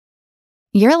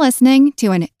You're listening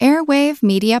to an Airwave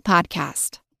Media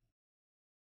Podcast.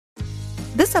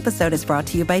 This episode is brought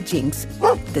to you by Jinx,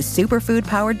 the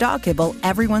superfood-powered dog kibble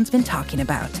everyone's been talking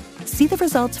about. See the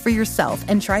results for yourself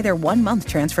and try their 1-month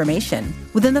transformation.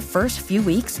 Within the first few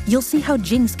weeks, you'll see how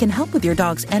Jinx can help with your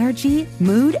dog's energy,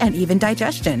 mood, and even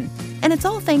digestion. And it's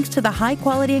all thanks to the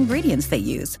high-quality ingredients they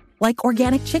use, like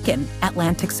organic chicken,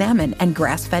 Atlantic salmon, and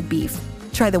grass-fed beef.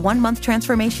 Try the 1-month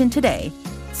transformation today.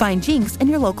 Find Jinx in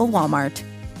your local Walmart.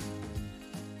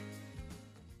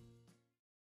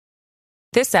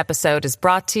 This episode is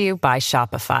brought to you by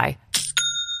Shopify.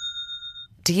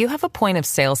 Do you have a point of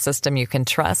sale system you can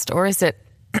trust, or is it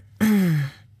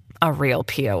a real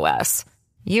POS?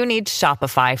 You need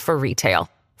Shopify for retail.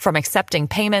 From accepting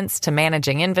payments to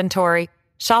managing inventory,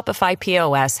 Shopify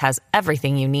POS has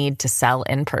everything you need to sell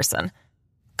in person.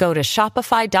 Go to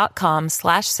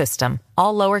shopify.com/system,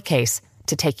 all lowercase,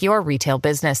 to take your retail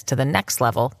business to the next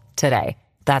level today.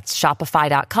 That's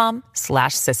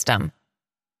shopify.com/system.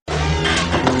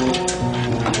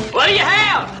 What do you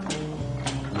have?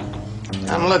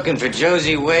 I'm looking for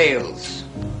Josie Wales.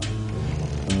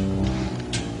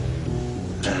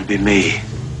 That'll be me.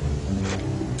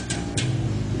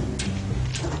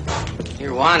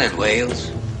 You're wanted,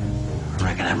 Wales. I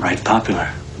reckon I'm right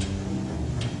popular.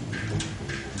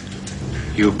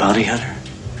 You a bounty hunter?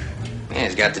 Yeah,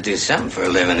 he's got to do something for a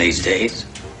living these days.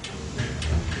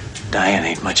 Dying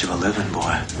ain't much of a living,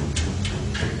 boy.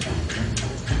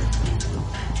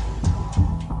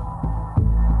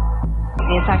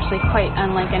 It's actually quite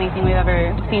unlike anything we've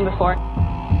ever seen before. A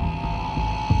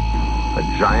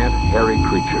giant, hairy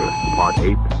creature, part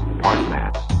ape, part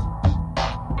man.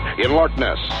 In Loch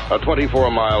Ness, a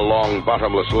 24-mile-long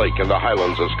bottomless lake in the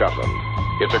Highlands of Scotland.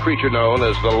 It's a creature known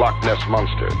as the Loch Ness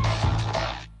Monster.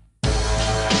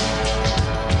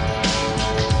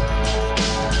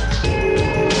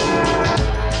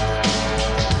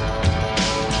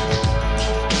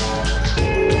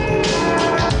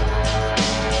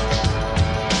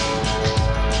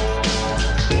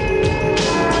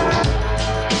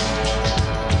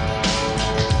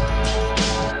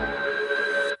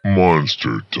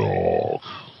 Monster Talk.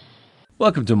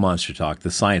 Welcome to Monster Talk, the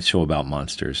science show about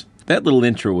monsters. That little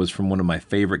intro was from one of my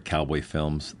favorite cowboy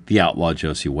films, The Outlaw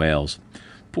Josie Wales.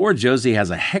 Poor Josie has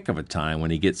a heck of a time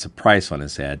when he gets a price on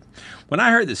his head. When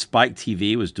I heard that Spike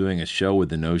TV was doing a show with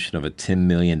the notion of a $10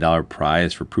 million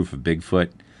prize for proof of Bigfoot,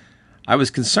 I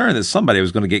was concerned that somebody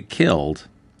was going to get killed.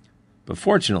 But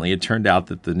fortunately, it turned out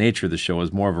that the nature of the show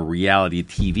was more of a reality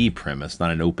TV premise,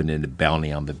 not an open-ended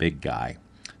bounty on the big guy.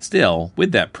 Still,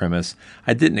 with that premise,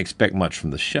 I didn't expect much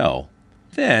from the show.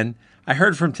 Then, I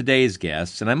heard from today's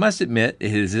guests, and I must admit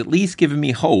it has at least given me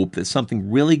hope that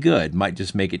something really good might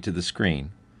just make it to the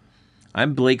screen.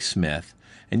 I'm Blake Smith,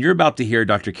 and you're about to hear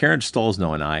Dr. Karen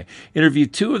Stolzno and I interview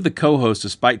two of the co-hosts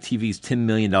of Spike TV's $10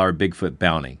 million Bigfoot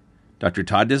bounty, Dr.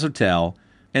 Todd Disotell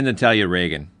and Natalia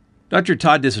Reagan. Dr.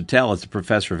 Todd Disotell is a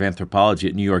professor of anthropology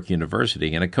at New York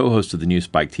University and a co-host of the new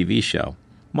Spike TV show.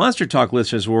 Monster Talk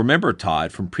listeners will remember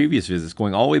Todd from previous visits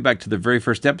going all the way back to the very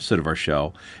first episode of our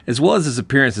show, as well as his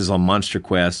appearances on Monster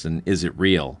Quest and Is It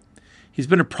Real? He's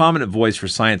been a prominent voice for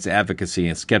science advocacy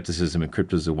and skepticism in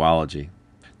cryptozoology.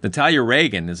 Natalia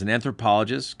Reagan is an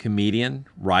anthropologist, comedian,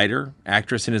 writer,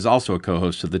 actress, and is also a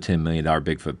co-host of the $10 million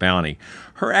Bigfoot bounty.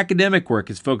 Her academic work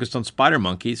is focused on spider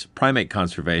monkeys, primate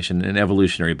conservation, and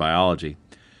evolutionary biology.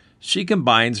 She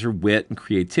combines her wit and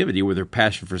creativity with her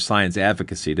passion for science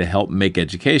advocacy to help make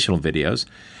educational videos.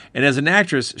 And as an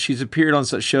actress, she's appeared on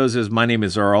such shows as My Name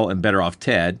is Earl and Better Off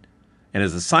Ted, and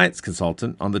as a science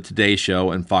consultant on The Today Show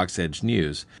and Fox Edge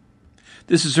News.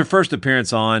 This is her first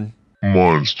appearance on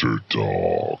Monster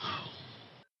Talk.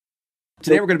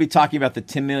 Today we're going to be talking about the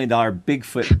 $10 million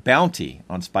Bigfoot bounty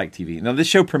on Spike TV. Now, this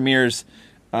show premieres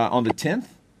on the 10th.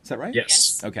 Is that right?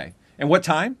 Yes. Okay. And what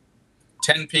time?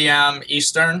 10 p.m.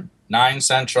 Eastern, 9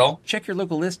 Central. Check your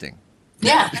local listing.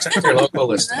 Yeah. Check your local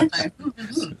listing.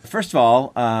 First of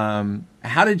all,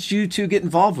 how did you two get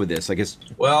involved with this? I guess.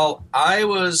 Well, I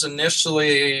was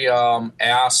initially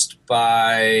asked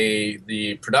by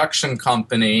the production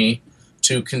company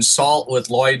to consult with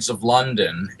Lloyd's of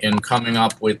London in coming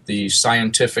up with the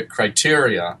scientific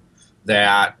criteria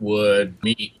that would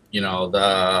meet,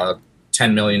 the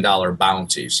 $10 million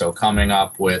bounty. So coming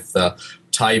up with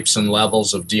types and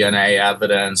levels of DNA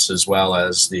evidence, as well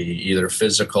as the either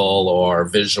physical or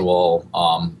visual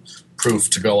proof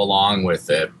to go along with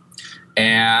it.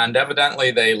 And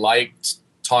evidently they liked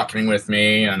talking with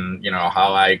me and,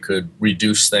 how I could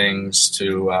reduce things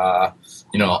to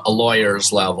a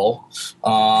lawyer's level.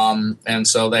 And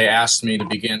so they asked me to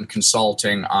begin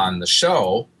consulting on the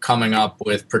show, coming up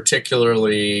with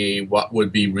particularly what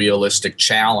would be realistic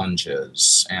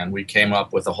challenges. And we came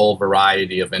up with a whole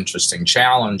variety of interesting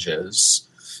challenges.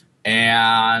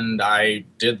 And I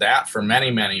did that for many,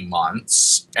 many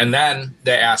months. And then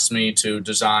they asked me to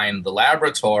design the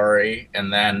laboratory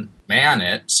and then man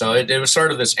it. So it was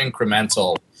sort of this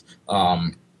incremental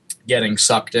getting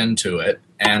sucked into it.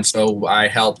 And so I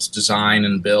helped design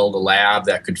and build a lab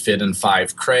that could fit in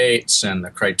 5 crates and the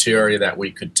criteria that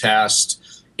we could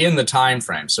test in the time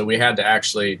frame. So we had to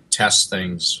actually test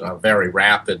things very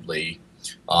rapidly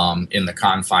in the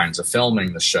confines of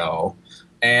filming the show.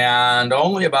 And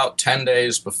only about 10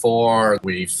 days before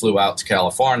we flew out to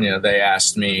California, they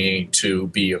asked me to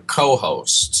be a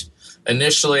co-host.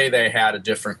 Initially, they had a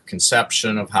different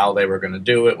conception of how they were going to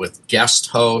do it with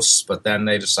guest hosts, but then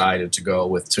they decided to go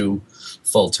with 2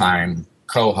 full-time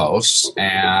co-hosts.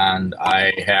 And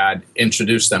I had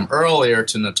introduced them earlier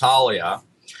to Natalia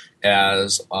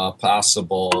as a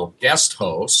possible guest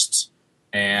host,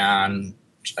 and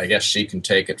I guess she can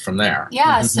take it from there.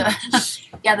 Yeah, so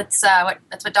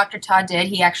that's what Dr. Todd did.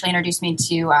 He actually introduced me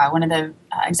to one of the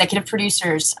executive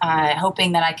producers,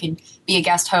 hoping that I could be a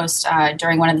guest host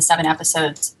during one of the 7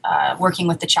 episodes, working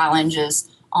with the challenges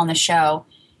on the show.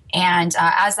 And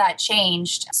as that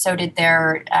changed, so did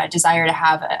their desire to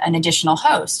have an additional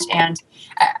host. And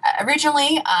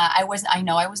originally, I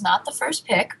was not the first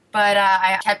pick, but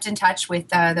I kept in touch with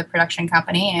the production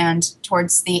company. And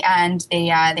towards the end, they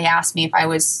asked me if I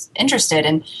was interested.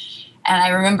 And I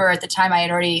remember at the time I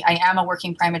am a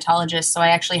working primatologist, so I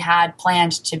actually had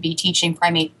planned to be teaching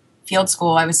primate field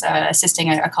school. I was assisting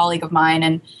a colleague of mine,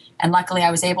 and luckily I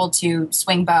was able to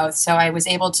swing both. So I was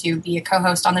able to be a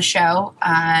co-host on the show,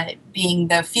 being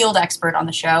the field expert on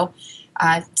the show.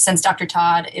 Since Dr.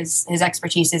 Todd his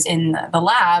expertise is in the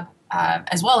lab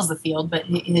as well as the field, but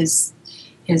his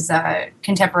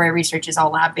contemporary research is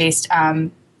all lab-based.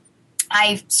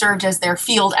 I served as their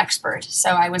field expert.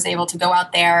 So I was able to go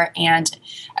out there and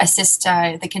assist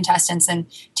the contestants in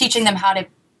teaching them how to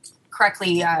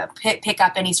correctly pick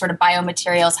up any sort of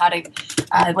biomaterials,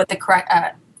 what the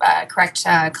correct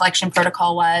collection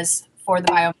protocol was for the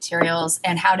biomaterials,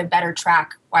 and how to better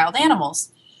track wild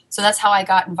animals. So that's how I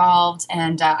got involved,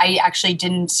 and I actually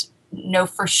didn't know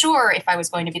for sure if I was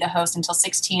going to be the host until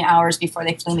 16 hours before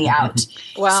they flew me out.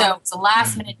 Wow. So it's a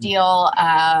last-minute deal,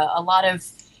 a lot of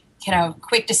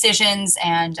quick decisions,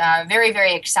 and very,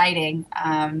 very exciting.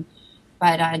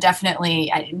 But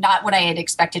definitely not what I had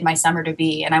expected my summer to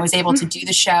be. And I was able to do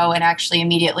the show, and actually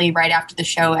immediately right after the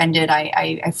show ended,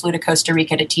 I flew to Costa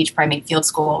Rica to teach primate field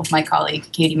school with my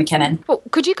colleague, Katie McKinnon. Well,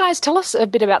 could you guys tell us a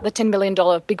bit about the $10 million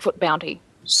Bigfoot bounty?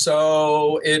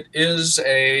 So it is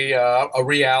a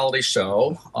reality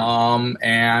show,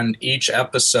 and each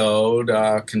episode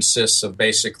consists of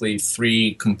basically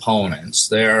 3 components.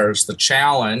 There's the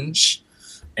challenge,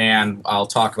 and I'll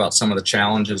talk about some of the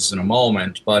challenges in a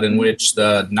moment, but in which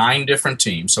the 9 different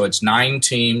teams, so it's 9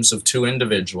 teams of 2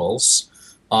 individuals,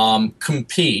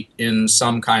 compete in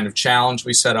some kind of challenge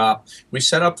we set up. We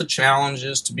set up the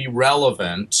challenges to be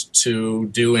relevant to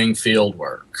doing field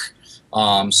work.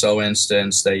 So,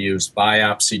 instance, they used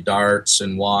biopsy darts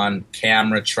in one,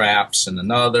 camera traps in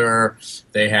another.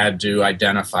 They had to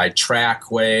identify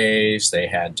trackways. They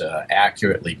had to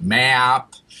accurately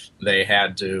map. They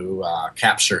had to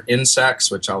capture insects,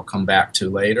 which I'll come back to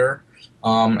later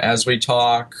as we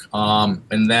talk.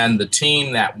 And then the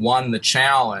team that won the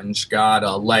challenge got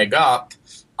a leg up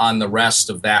on the rest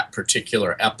of that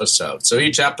particular episode. So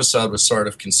each episode was sort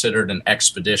of considered an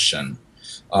expedition.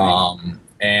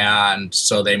 And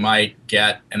so they might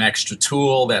get an extra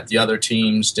tool that the other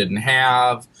teams didn't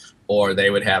have, or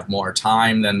they would have more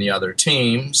time than the other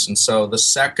teams. And so the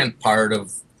second part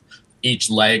of each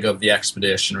leg of the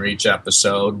expedition or each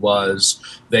episode was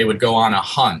they would go on a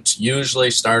hunt,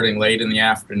 usually starting late in the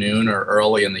afternoon or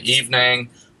early in the evening,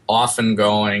 often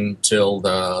going till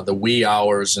the wee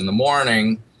hours in the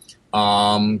morning,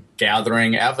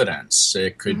 gathering evidence.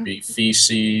 It could be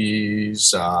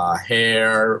feces,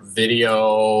 hair,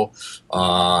 video,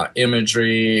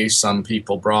 imagery. Some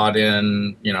people brought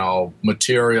in,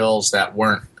 materials that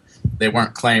they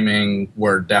weren't claiming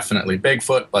were definitely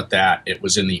Bigfoot, but that it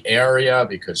was in the area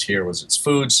because here was its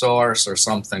food source or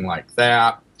something like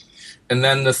that. And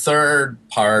then the third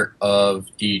part of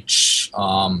each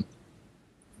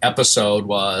episode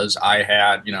was I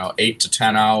had 8 to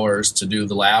 10 hours to do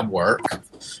the lab work,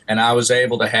 and I was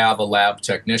able to have a lab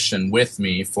technician with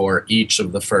me for each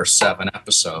of the first 7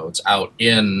 episodes out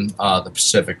in the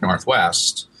Pacific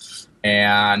Northwest.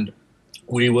 And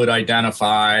we would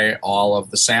identify all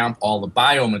the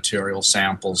biomaterial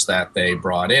samples that they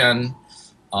brought in.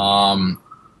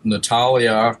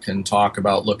 Natalia can talk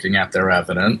about looking at their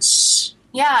evidence.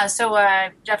 Yeah, so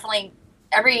definitely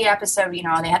every episode,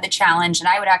 they had the challenge, and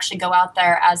I would actually go out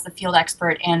there as the field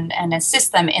expert and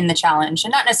assist them in the challenge.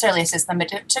 And not necessarily assist them, but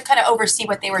to kind of oversee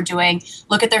what they were doing,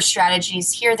 look at their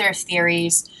strategies, hear their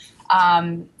theories,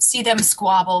 see them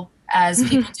squabble as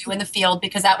people do in the field,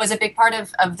 because that was a big part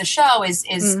of the show is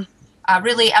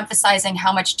really emphasizing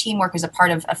how much teamwork is a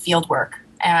part of field work,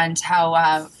 and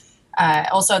how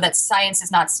also that science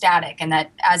is not static, and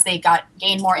that as they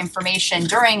gain more information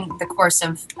during the course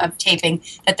of taping,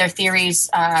 that their theories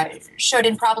should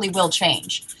and probably will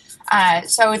change.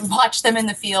 So I would watch them in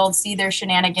the field, see their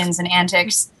shenanigans and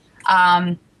antics,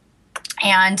 and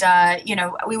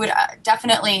we would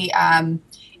definitely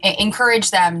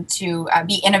encourage them to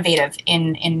be innovative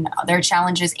in their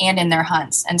challenges and in their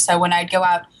hunts. And so when I'd go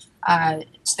out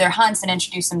to their hunts and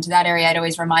introduce them to that area, I'd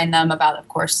always remind them about, of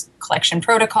course, collection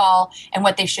protocol and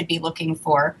what they should be looking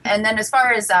for. And then as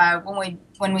far as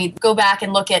when we go back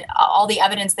and look at all the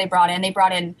evidence they brought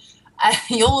in,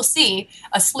 you'll see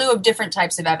a slew of different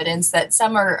types of evidence, that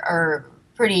some are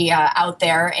pretty out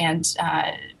there and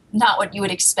not what you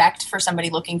would expect for somebody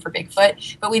looking for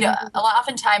Bigfoot. But we'd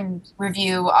oftentimes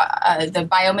review the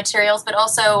biomaterials, but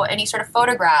also any sort of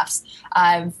photographs,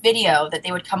 video that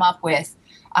they would come up with.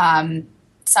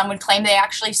 Some would claim they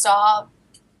actually saw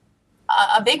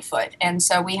a Bigfoot, and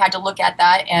so we had to look at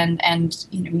that and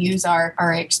use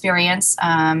our experience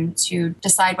to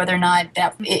decide whether or not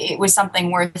that it was something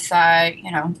worth saying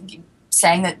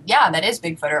that that is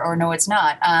Bigfoot, or no, it's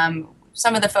not.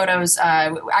 Some of the photos,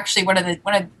 actually, one of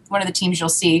the teams you'll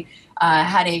see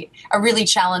had a really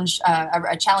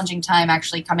challenging time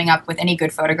actually coming up with any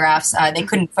good photographs. They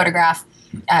couldn't photograph,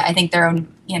 I think, their own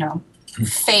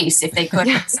face if they could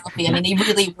selfie. I mean, they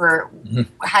really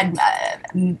had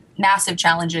massive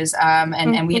challenges,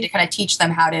 and we had to kind of teach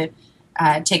them how to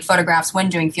take photographs when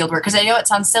doing field work. Because I know it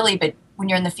sounds silly, but when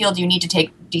you're in the field, you need to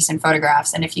take decent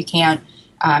photographs, and if you can't,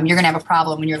 you're going to have a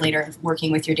problem when you're later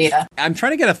working with your data. I'm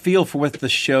trying to get a feel for what the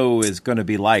show is going to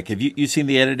be like. Have you seen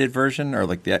the edited version, or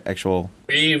like the actual?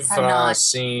 We've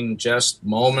seen just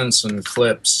moments and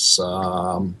clips.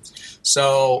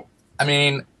 So, I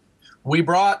mean, we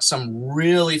brought some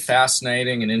really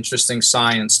fascinating and interesting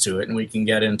science to it, and we can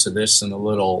get into this in a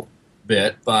little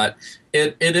bit, but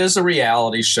it is a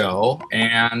reality show,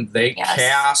 and they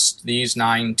cast these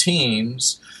 9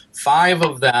 teams. 5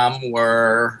 of them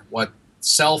were what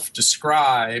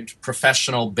self-described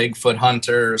professional Bigfoot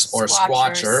hunters or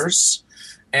squatchers.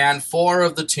 And 4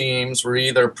 of the teams were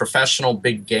either professional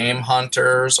big game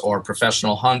hunters or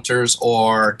professional hunters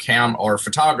or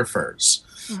photographers.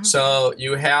 Mm-hmm. So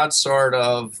you had sort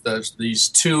of these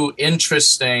 2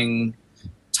 interesting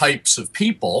types of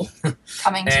people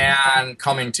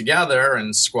coming together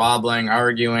and squabbling,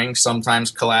 arguing, sometimes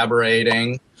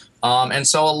collaborating. And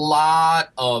so a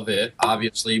lot of it,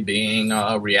 obviously being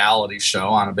a reality show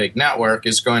on a big network,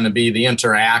 is going to be the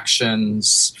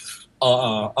interactions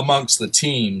amongst the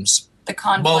teams. The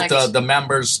conflict. Both the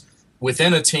members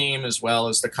within a team as well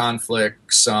as the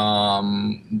conflicts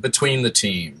between the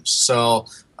teams. So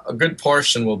a good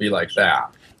portion will be like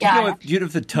that. Do you know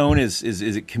if the tone is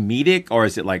it comedic, or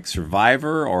is it like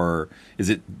Survivor, or is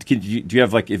it? Do you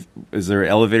have is there an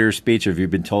elevator speech, or have you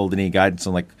been told any guidance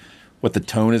on what the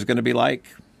tone is going to be like?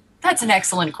 That's an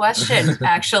excellent question,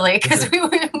 actually, because we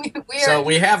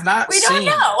have not seen. We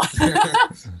don't know.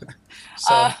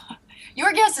 So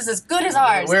your guess is as good as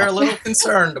ours. We're a little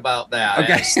concerned about that.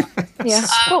 Okay. Yeah.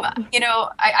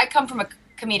 I come from a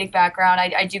comedic background.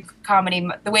 I do comedy.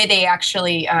 The way they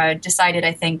actually decided,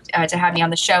 I think, to have me on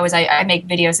the show is I make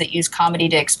videos that use comedy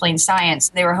to explain science.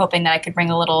 They were hoping that I could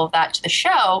bring a little of that to the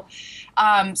show.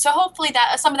 So hopefully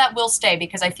that some of that will stay,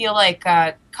 because I feel like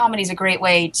comedy is a great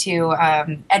way to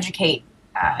educate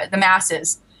the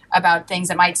masses about things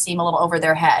that might seem a little over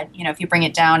their head. If you bring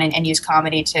it down and use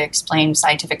comedy to explain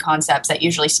scientific concepts, that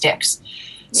usually sticks.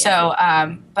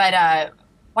 Yeah. So,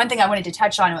 one thing I wanted to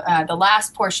touch on, the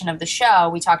last portion of the show,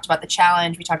 we talked about the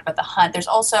challenge, we talked about the hunt. There's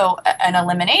also an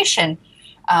elimination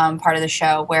part of the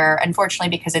show where, unfortunately,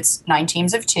 because it's 9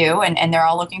 teams of 2 and they're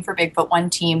all looking for Bigfoot, one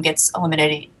team gets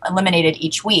eliminated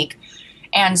each week.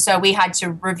 And so we had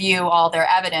to review all their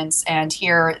evidence, and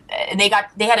they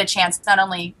had a chance. Not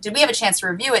only did we have a chance to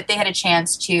review it, they had a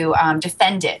chance to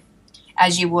defend it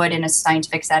as you would in a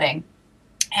scientific setting.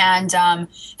 And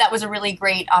that was a really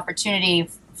great opportunity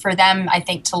for them, I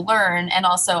think, to learn, and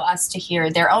also us to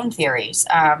hear their own theories,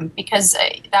 because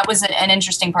that was an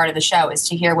interesting part of the show, is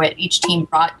to hear what each team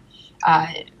brought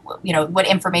what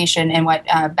information and what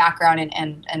background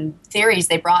and theories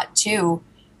they brought to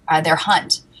their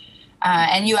hunt.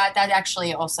 And that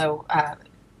actually also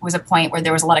was a point where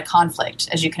there was a lot of conflict,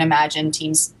 as you can imagine,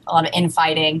 teams, a lot of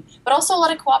infighting, but also a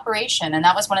lot of cooperation. And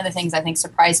that was one of the things I think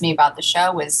surprised me about the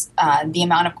show was the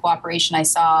amount of cooperation I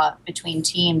saw between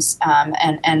teams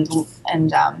and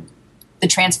the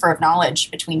transfer of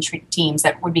knowledge between teams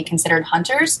that would be considered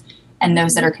hunters and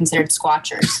those that are considered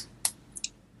squatchers.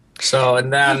 So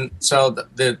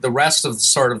the rest of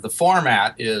sort of the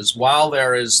format is, while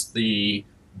there is the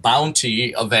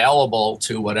bounty available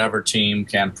to whatever team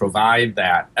can provide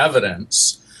that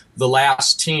evidence, the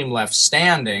last team left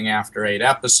standing after 8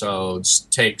 episodes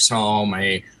takes home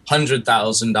a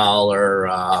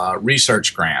 $100,000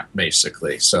 research grant,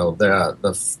 basically. So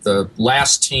the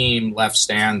last team left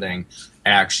standing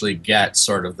actually gets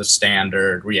sort of the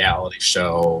standard reality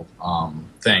show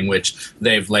thing, which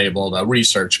they've labeled a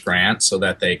research grant so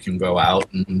that they can go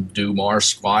out and do more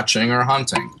squatching or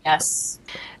hunting. Yes.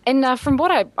 And from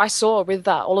what I saw with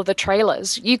all of the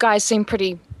trailers, you guys seem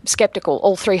pretty skeptical,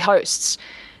 all 3 hosts.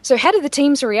 So how did the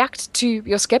teams react to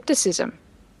your skepticism?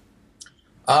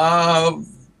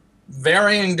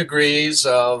 Varying degrees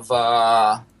of...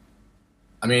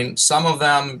 some of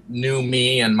them knew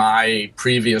me and my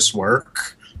previous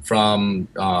work from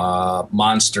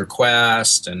Monster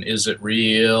Quest and Is It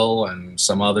Real and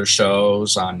some other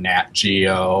shows on Nat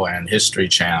Geo and History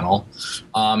Channel.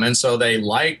 And so they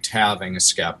liked having a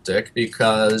skeptic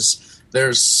because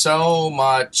there's so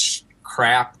much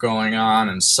crap going on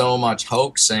and so much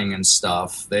hoaxing and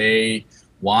stuff. They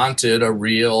wanted a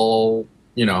real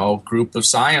group of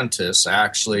scientists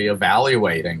actually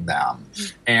evaluating them.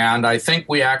 And I think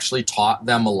we actually taught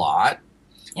them a lot.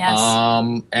 Yes.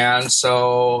 And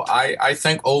so I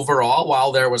think overall,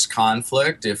 while there was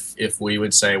conflict, if we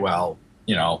would say, well,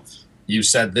 you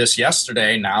said this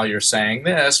yesterday, now you're saying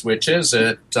this, which is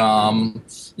it?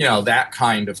 That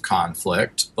kind of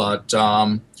conflict. But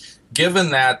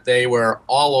given that they were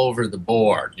all over the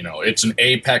board, it's an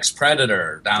apex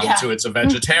predator down to it's a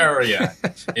vegetarian.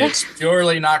 It's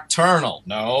purely nocturnal.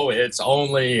 No, it's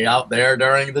only out there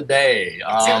during the day.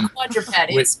 It's a quadruped.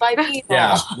 It's bipedal.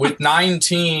 Yeah, with 9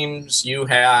 teams, you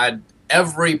had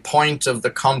every point of the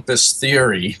compass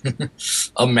theory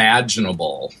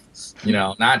imaginable.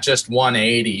 Not just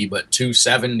 180, but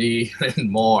 270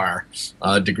 and more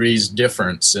degrees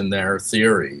difference in their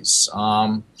theories.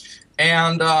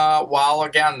 And while,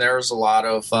 again, there's a lot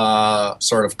of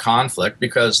sort of conflict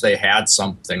because they had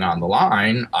something on the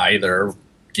line, either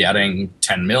getting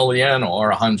 10 million or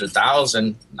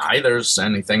 100,000, neither's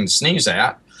anything to sneeze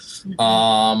at.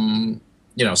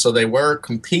 So they were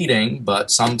competing,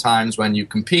 but sometimes when you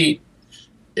compete,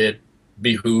 it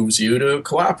behooves you to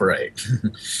cooperate.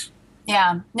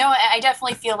 Yeah. No, I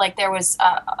definitely feel like there was...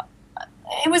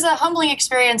 it was a humbling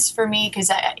experience for me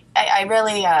because I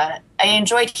really I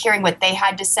enjoyed hearing what they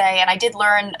had to say, and I did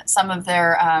learn some of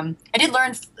their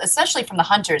especially from the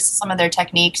hunters, some of their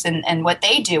techniques and what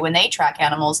they do when they track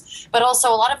animals. But also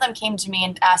a lot of them came to me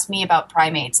and asked me about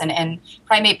primates and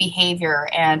primate behavior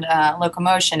and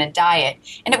locomotion and diet,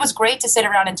 and it was great to sit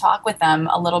around and talk with them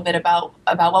a little bit about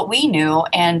what we knew,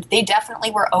 and they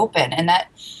definitely were open, and that.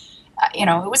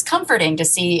 It was comforting to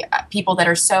see people that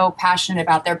are so passionate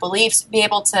about their beliefs be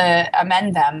able to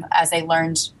amend them as they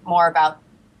learned more about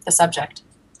the subject.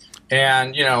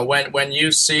 And, when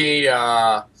you see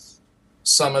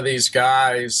some of these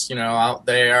guys, out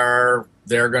there,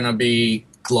 they're going to be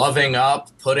gloving up,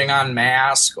 putting on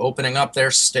masks, opening up their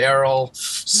sterile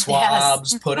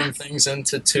swabs, putting things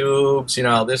into tubes.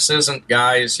 This isn't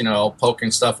guys, poking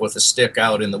stuff with a stick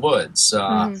out in the woods.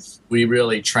 We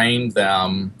really trained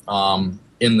them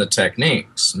in the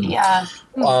techniques. Yeah.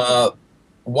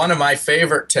 One of my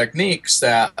favorite techniques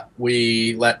that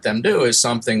we let them do is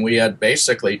something we had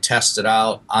basically tested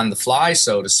out on the fly,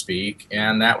 so to speak,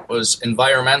 and that was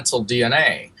environmental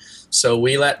DNA. So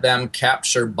we let them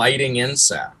capture biting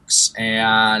insects,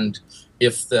 and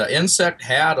if the insect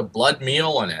had a blood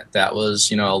meal in it that was,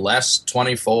 less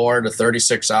 24 to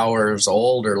 36 hours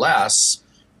old or less,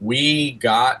 we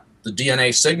got the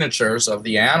DNA signatures of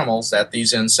the animals that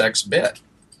these insects bit.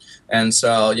 And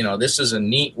so, this is a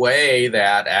neat way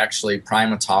that actually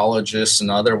primatologists and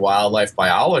other wildlife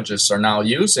biologists are now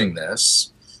using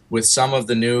this with some of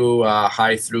the new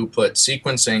high-throughput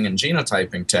sequencing and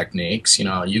genotyping techniques.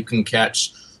 You can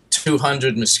catch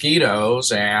 200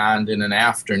 mosquitoes and in an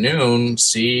afternoon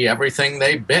see everything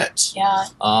they bit. Yeah.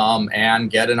 And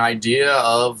get an idea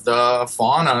of the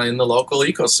fauna in the local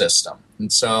ecosystem.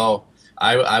 And so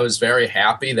I was very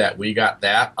happy that we got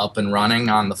that up and running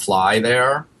on the fly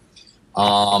there.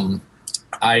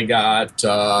 I got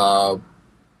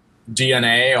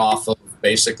DNA off of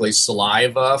basically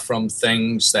saliva from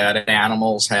things that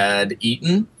animals had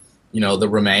eaten. The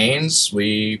remains.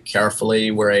 We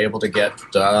carefully were able to get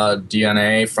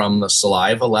DNA from the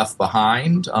saliva left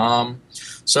behind.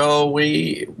 So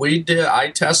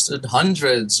I tested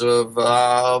hundreds of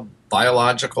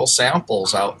biological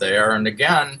samples out there. And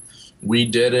again, we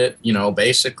did it,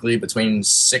 basically between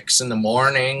 6 in the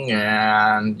morning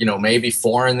and, maybe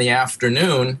 4 in the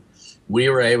afternoon. We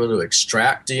were able to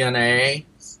extract DNA,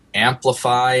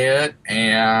 amplify it,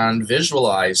 and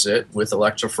visualize it with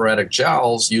electrophoretic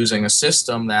gels using a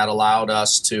system that allowed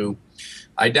us to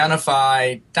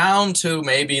identify down to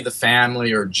maybe the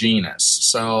family or genus.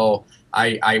 So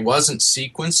I wasn't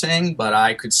sequencing, but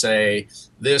I could say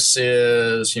this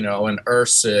is, an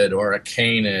ursid or a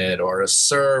canid or a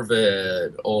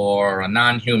cervid or a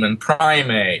non-human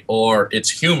primate, or it's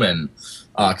human,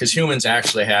 because humans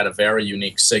actually had a very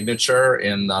unique signature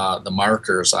in the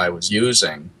markers I was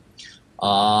using.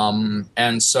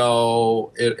 And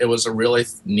so it was a really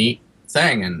neat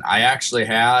thing. And I actually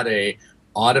had a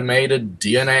automated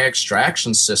DNA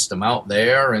extraction system out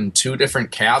there in 2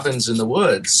 different cabins in the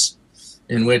woods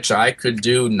in which I could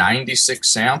do 96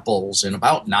 samples in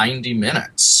about 90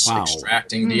 minutes,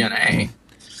 extracting DNA.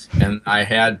 And I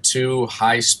had 2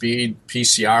 high-speed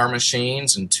PCR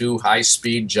machines and 2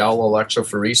 high-speed gel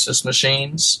electrophoresis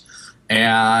machines.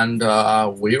 And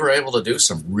we were able to do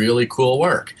some really cool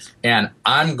work. And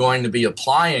I'm going to be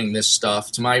applying this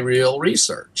stuff to my real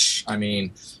research. I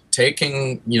mean,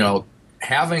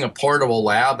 having a portable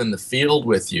lab in the field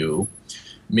with you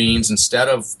means instead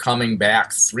of coming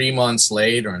back 3 months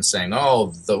later and saying,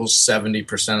 oh, those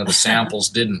 70% of the samples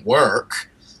didn't work,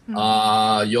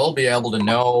 you'll be able to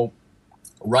know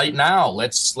right now,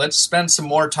 let's spend some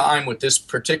more time with this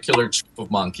particular troop of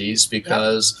monkeys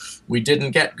because we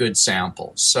didn't get good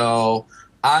samples. So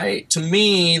to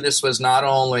me, this was not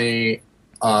only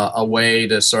a way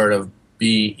to sort of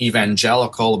be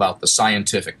evangelical about the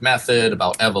scientific method,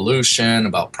 about evolution,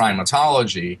 about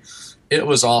primatology. It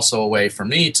was also a way for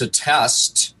me to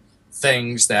test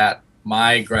things that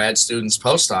my grad students,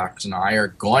 postdocs, and I are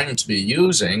going to be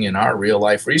using in our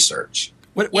real-life research.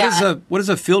 What does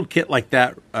a field kit like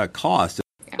that cost?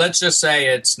 Let's just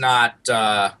say it's not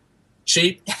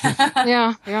cheap.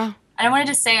 Yeah. And I wanted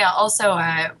to say also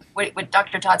what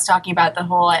Dr. Todd's talking about, the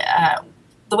whole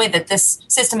the way that this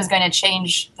system is going to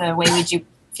change the way we do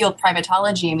field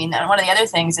primatology. I mean, one of the other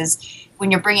things is when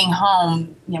you're bringing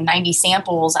home 90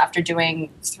 samples after doing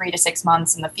 3 to 6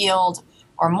 months in the field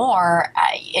or more,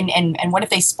 and what if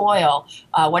they spoil?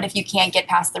 What if you can't get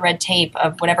past the red tape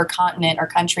of whatever continent or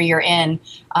country you're in?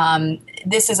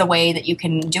 This is a way that you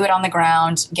can do it on the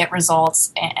ground, get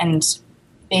results, and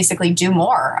basically do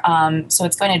more. So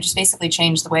it's going to just basically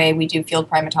change the way we do field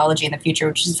primatology in the future,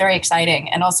 which is very exciting.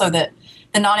 And also the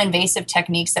non-invasive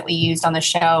techniques that we used on the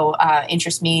show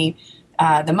interest me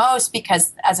the most,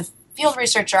 because as a field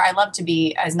researcher, I love to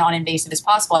be as non-invasive as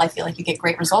possible. I feel like you get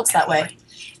great results that way.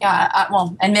 Yeah,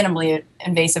 and minimally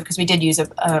invasive, because we did use a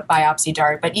biopsy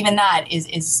dart, but even that is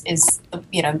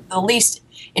the least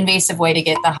invasive way to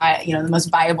get the most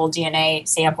viable DNA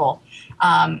sample.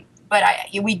 But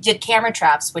we did camera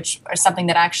traps, which are something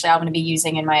that actually I'm going to be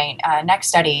using in my next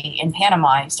study in Panama.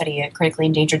 I study a critically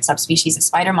endangered subspecies of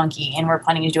spider monkey, and we're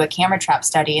planning to do a camera trap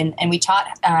study. And we taught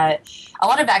a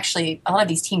lot of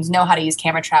these teams know how to use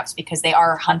camera traps because they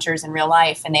are hunters in real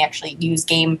life, and they actually use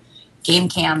game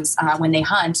cams when they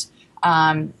hunt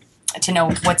to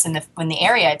know what's in the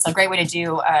area. It's a great way to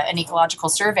do an ecological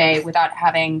survey without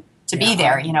having to be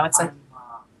there.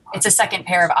 It's a second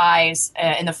pair of eyes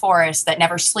in the forest that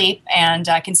never sleep and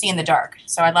can see in the dark.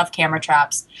 So I love camera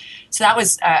traps. So that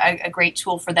was a great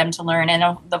tool for them to learn. And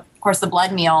of course, the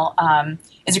blood meal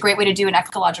is a great way to do an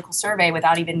ecological survey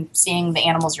without even seeing the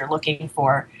animals you're looking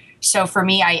for. So for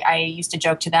me, I used to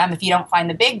joke to them, if you don't find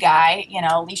the big guy,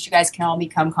 at least you guys can all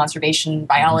become conservation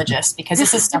biologists, because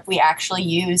this is stuff we actually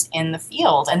use in the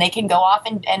field, and they can go off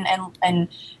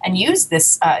and use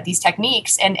these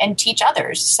techniques and teach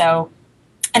others. So,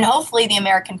 and hopefully the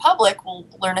American public will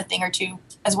learn a thing or two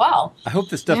as well. I hope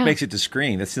this stuff makes it to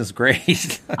screen. That sounds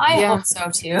great. I hope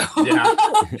so too. Yeah.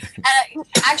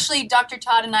 Actually, Dr.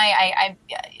 Todd and I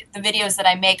the videos that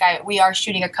I make, we are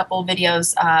shooting a couple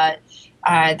videos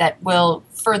that will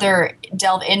further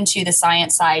delve into the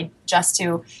science side, just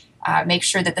to make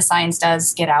sure that the science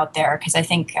does get out there. Because I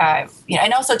think,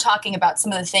 and also talking about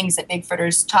some of the things that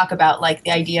Bigfooters talk about, like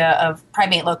the idea of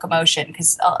primate locomotion,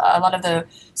 because a lot of the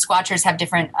squatchers have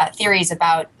different theories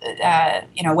about,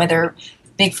 whether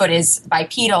Bigfoot is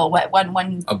bipedal. A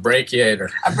brachiator.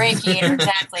 A brachiator,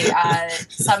 exactly.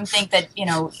 Some think that,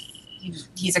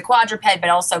 he's a quadruped, but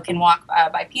also can walk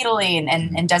bipedally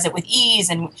and does it with ease.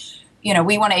 And,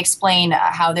 we want to explain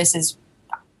how this is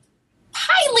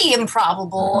highly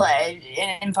improbable,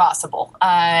 impossible,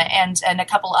 and a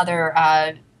couple other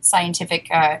scientific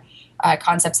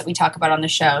concepts that we talk about on the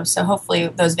show. So hopefully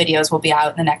those videos will be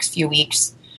out in the next few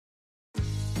weeks.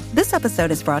 This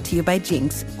episode is brought to you by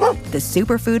Jinx, the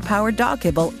superfood-powered dog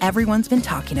kibble everyone's been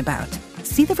talking about.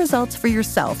 See the results for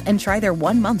yourself and try their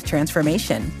 1-month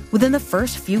transformation. Within the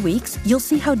first few weeks, you'll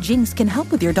see how Jinx can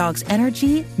help with your dog's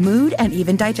energy, mood, and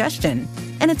even digestion.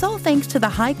 And it's all thanks to the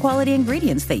high-quality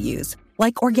ingredients they use,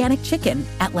 like organic chicken,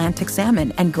 Atlantic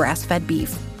salmon, and grass-fed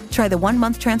beef. Try the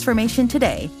 1-month transformation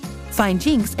today. Find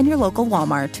Jinx in your local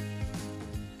Walmart.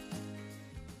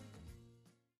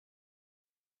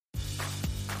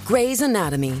 Grey's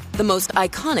Anatomy, the most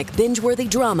iconic binge-worthy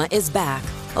drama, is back,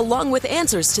 along with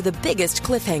answers to the biggest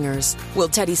cliffhangers. Will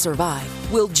Teddy survive?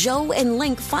 Will Joe and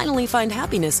Link finally find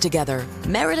happiness together?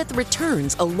 Meredith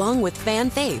returns along with fan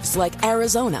faves like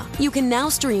Arizona. You can now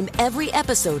stream every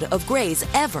episode of Grey's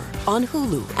ever on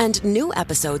Hulu, and new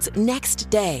episodes next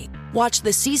day. Watch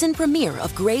the season premiere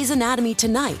of Grey's Anatomy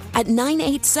tonight at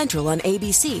 9/8 Central on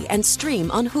ABC and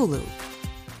stream on Hulu.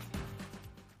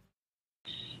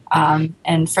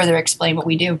 And further explain what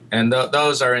we do. And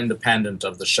those are independent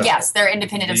of the show. Yes, they're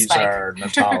independent of Spike. These are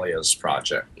Natalia's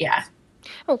project. Yeah.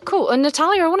 Oh, cool. And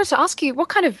Natalia, I wanted to ask you, what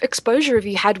kind of exposure have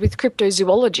you had with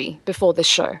cryptozoology before this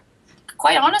show?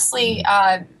 Quite honestly,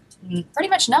 pretty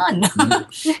much none.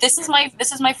 This is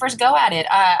my first go at it.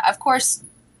 Of course,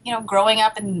 growing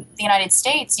up in the United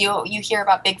States, you hear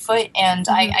about Bigfoot, and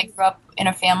I grew up in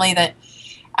a family that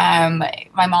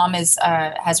my mom has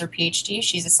her PhD.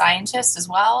 She's a scientist as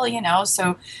well,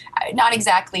 so not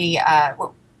exactly a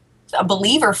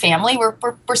believer family.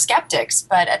 We're skeptics,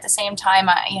 but at the same time,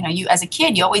 you as a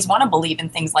kid, you always want to believe in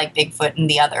things like Bigfoot and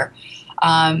the other.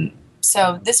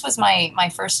 So this was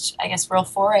my first, I guess, real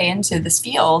foray into this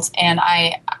field, and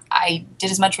I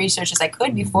did as much research as I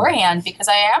could beforehand because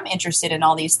I am interested in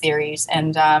all these theories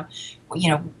and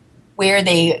where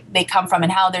they come from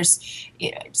and how there's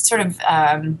sort of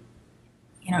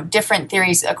different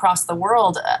theories across the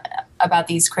world about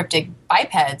these cryptic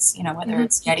bipeds. Whether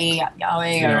it's Yeti,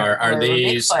 Yahweh, are or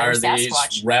these Bigfoot or these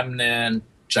Sasquatch. remnant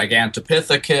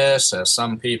Gigantopithecus, as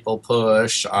some people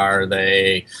push? Are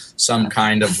they some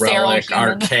kind of relic,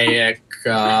 archaic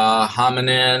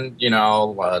hominin,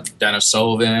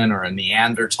 Denisovan or a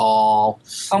Neanderthal,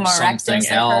 Homo something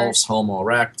erectus, else, Homo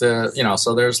erectus,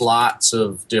 so there's lots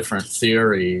of different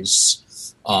theories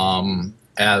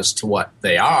as to what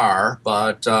they are,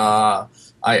 but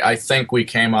I think we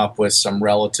came up with some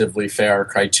relatively fair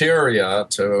criteria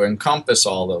to encompass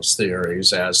all those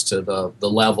theories as to the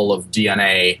level of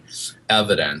DNA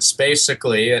evidence.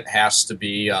 Basically, it has to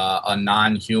be a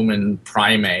non-human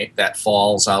primate that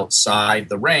falls outside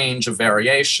the range of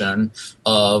variation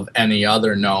of any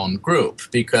other known group,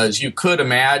 because you could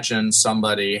imagine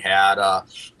somebody had a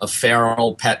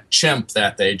feral pet chimp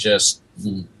that they just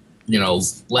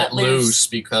let loose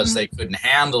because they couldn't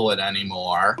handle it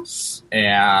anymore.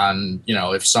 And,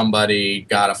 if somebody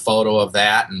got a photo of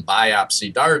that and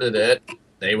biopsy darted it,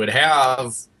 they would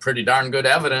have pretty darn good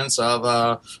evidence of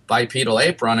a bipedal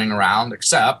ape running around,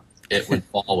 except it would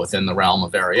fall within the realm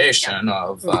of variation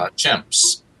of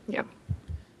chimps. Yeah.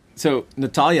 So,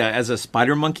 Natalia, as a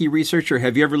spider monkey researcher,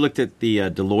 have you ever looked at the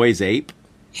Deloy's ape?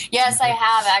 Yes, I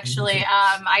have actually.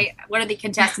 One of the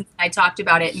contestants, I talked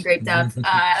about it in great depth.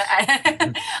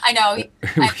 I know.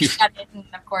 I said it, and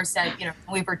of course,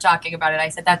 we were talking about it. I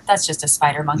said that's just a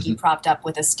spider monkey propped up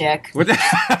with a stick.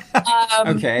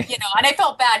 Okay. And I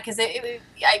felt bad because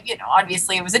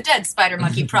obviously it was a dead spider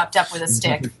monkey propped up with a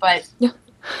stick. But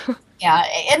yeah,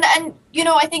 and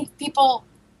I think people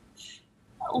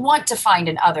want to find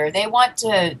an other. They want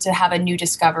to have a new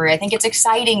discovery. I think it's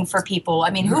exciting for people. I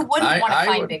mean, who wouldn't want to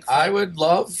find Bigfoot? I would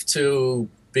love to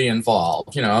be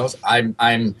involved.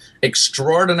 I'm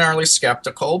extraordinarily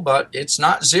skeptical, but it's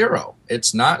not zero.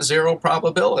 It's not zero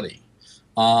probability.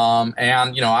 And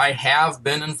I have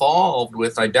been involved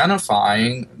with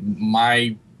identifying.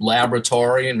 My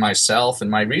laboratory and myself and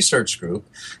my research group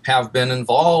have been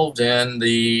involved in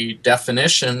the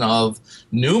definition of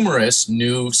numerous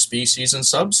new species and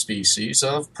subspecies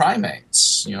of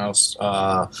primates.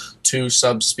 2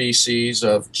 subspecies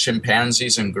of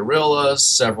chimpanzees and gorillas,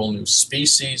 several new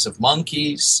species of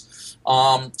monkeys.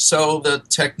 So the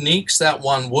techniques that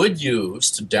one would use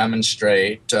to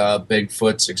demonstrate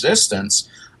Bigfoot's existence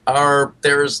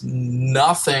there's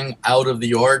nothing out of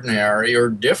the ordinary or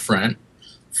different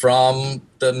from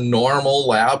the normal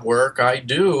lab work I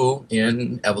do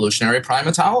in evolutionary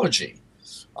primatology.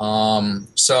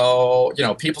 So,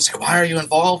 people say, why are you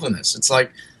involved in this? It's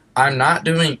like, I'm not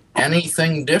doing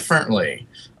anything differently.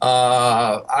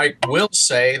 I will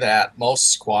say that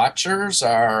most squatchers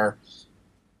are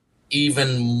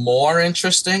even more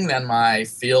interesting than my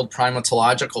field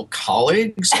primatological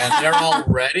colleagues, and they're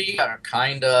already a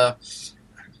kind of,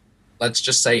 let's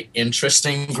just say,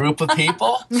 interesting group of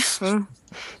people.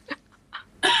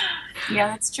 Yeah,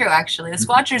 that's true, actually. The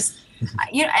squatchers,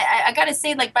 I got to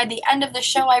say, like, by the end of the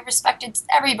show, I respected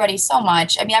everybody so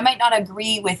much. I mean, I might not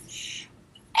agree with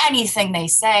anything they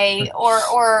say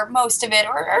or most of it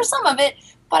or some of it,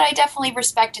 but I definitely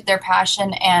respected their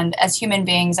passion. And as human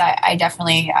beings, I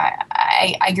definitely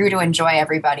I grew to enjoy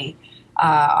everybody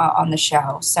on the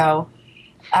show. So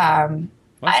I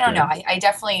don't know. I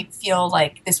definitely feel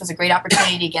like this was a great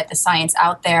opportunity to get the science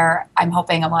out there. I'm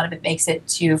hoping a lot of it makes it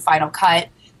to the final cut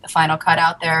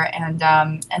out there, and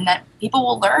that people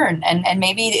will learn, and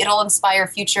maybe it'll inspire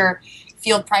future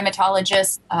field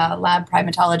primatologists, lab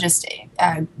primatologists,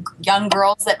 young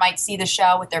girls that might see the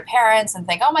show with their parents and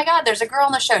think, oh my God, there's a girl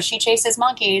in the show. She chases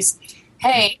monkeys.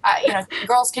 Hey,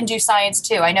 girls can do science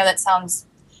too. I know that sounds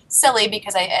silly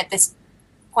because at this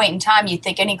point in time, you'd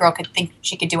think any girl could think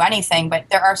she could do anything, but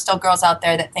there are still girls out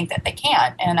there that think that they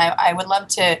can't. And I would love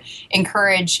to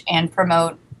encourage and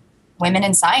promote women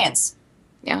in science.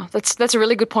 Yeah, that's a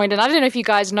really good point. And I don't know if you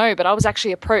guys know, but I was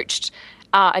actually approached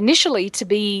initially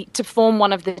to form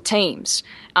one of the teams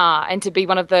and to be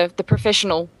one of the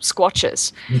professional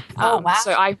squatchers. Wow.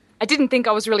 So I didn't think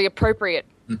I was really appropriate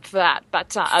for that, but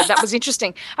that was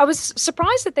interesting. I was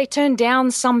surprised that they turned down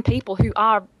some people who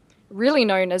are really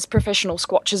known as professional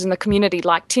squatchers in the community,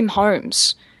 like Tim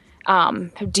Holmes.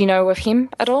 Do you know of him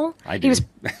at all? I do.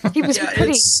 He was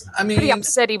pretty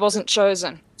upset he wasn't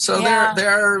chosen. So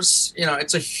there's,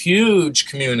 it's a huge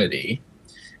community.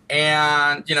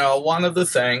 And, one of the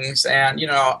things, and,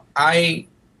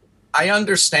 I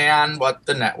understand what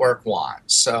the network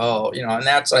wants. So, and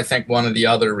that's, I think, one of the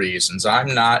other reasons.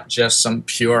 I'm not just some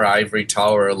pure ivory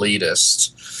tower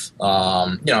elitist.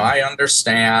 I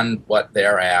understand what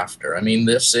they're after. I mean,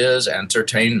 this is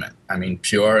entertainment. I mean,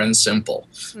 pure and simple.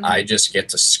 Mm-hmm. I just get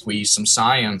to squeeze some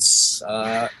science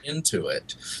into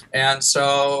it. And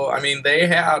so, I mean, they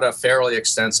had a fairly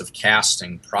extensive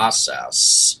casting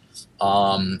process.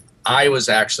 I was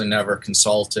actually never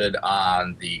consulted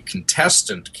on the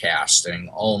contestant casting,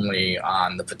 only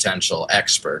on the potential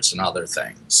experts and other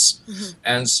things. Mm-hmm.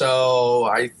 And so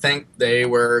I think they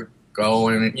were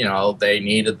going, they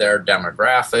needed their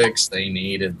demographics, they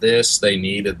needed this, they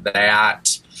needed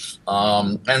that.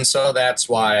 And so that's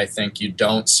why I think you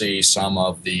don't see some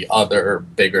of the other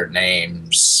bigger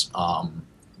names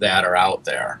that are out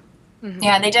there. Mm-hmm.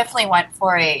 Yeah, they definitely went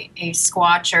for a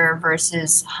squatcher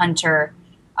versus hunter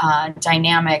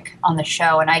dynamic on the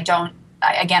show. And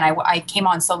I came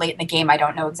on so late in the game, I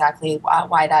don't know exactly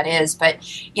why that is. But,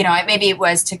 maybe it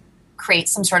was to create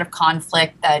some sort of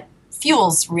conflict that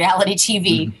fuels reality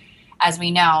TV, as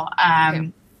we know.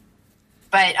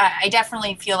 But I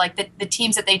definitely feel like the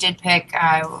teams that they did pick,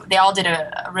 they all did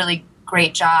a really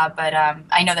great job. But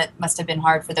I know that must have been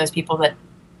hard for those people that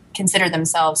consider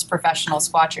themselves professional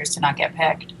squatchers to not get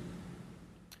picked.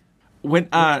 When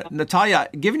Natalia,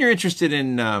 given you're interested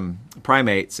in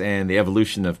primates and the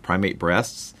evolution of primate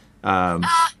breasts,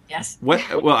 yes. What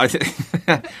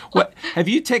have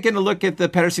you taken a look at the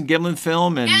Patterson Gimlin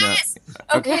film? And yes.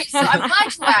 Okay, so I'm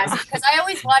glad you asked because I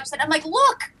always watch that. I'm like,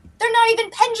 look, they're not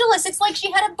even pendulous. It's like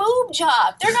she had a boob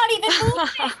job. They're not even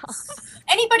moving.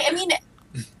 Anybody? I mean,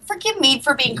 forgive me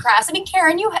for being crass. I mean,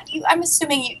 Karen, you I'm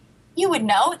assuming you would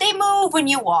know. They move when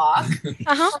you walk.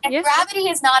 And yes. Gravity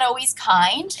is not always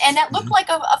kind. And that looked like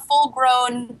a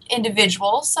full-grown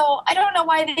individual. So I don't know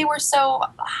why they were so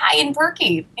high and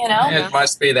perky, It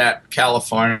must be that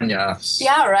California.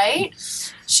 Yeah, right?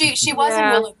 She was in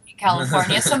Willow Creek,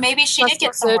 California, so maybe she did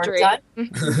get some work done.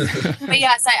 But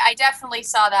yes, I definitely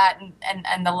saw that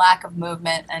and the lack of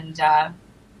movement and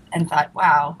thought,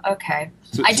 wow, okay.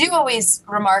 I do always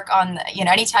remark on,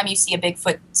 anytime you see a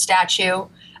Bigfoot statue,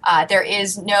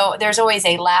 there's always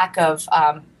a lack of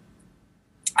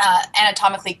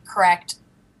anatomically correct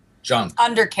junk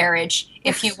undercarriage,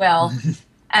 if you will.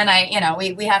 And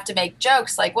we have to make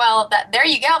jokes like, well, there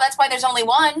you go. That's why there's only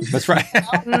one. That's right.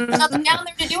 There's nothing down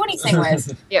there to do anything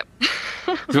with. Yep.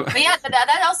 But yeah,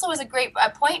 that also was a great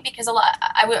point because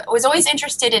I was always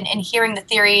interested in hearing the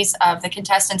theories of the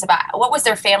contestants about what was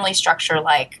their family structure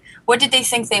like. What did they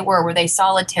think they were? Were they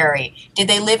solitary? Did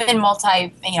they live in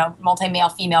multi male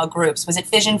female groups? Was it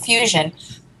fission fusion?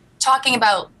 Talking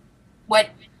about what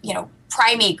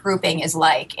primate grouping is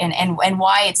like and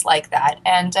why it's like that.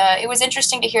 And it was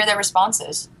interesting to hear their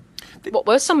responses. What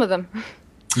were some of them?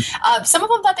 Some of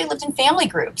them thought they lived in family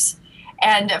groups.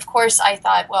 And of course I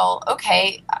thought, well,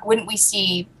 okay, wouldn't we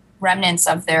see remnants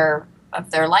of their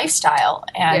lifestyle?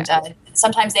 And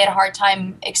sometimes they had a hard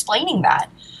time explaining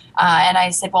that. And I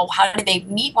said, well, how did they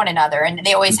meet one another? And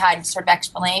they always had sort of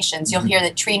explanations. You'll hear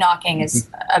that tree knocking is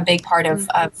a big part of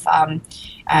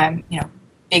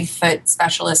Bigfoot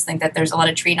specialists think that there's a lot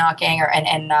of tree knocking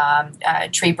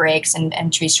and tree breaks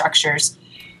and tree structures.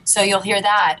 So you'll hear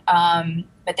that.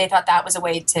 But they thought that was a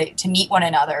way to meet one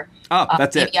another. Oh,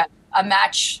 that's it. A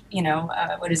match,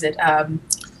 what is it?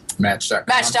 Match.com.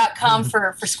 Match.com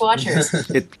for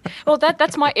Squatchers. Well,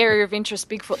 that's my area of interest,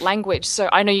 Bigfoot language. So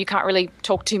I know you can't really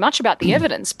talk too much about the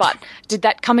evidence, but did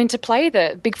that come into play,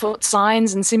 the Bigfoot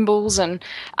signs and symbols and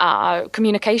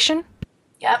communication?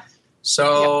 Yep.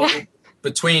 So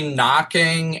between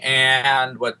knocking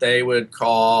and what they would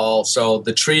call, so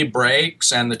the tree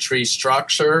breaks and the tree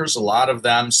structures, a lot of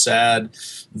them said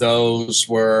those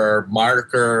were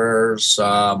markers,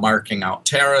 marking out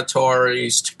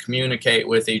territories to communicate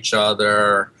with each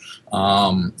other,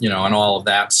 and all of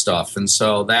that stuff. And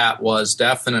so that was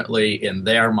definitely, in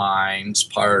their minds,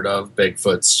 part of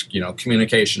Bigfoot's,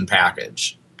 communication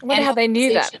package. I wonder how they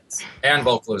knew that. And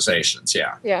vocalizations,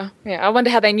 yeah. Yeah. I wonder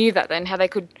how they knew that then, how they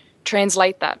could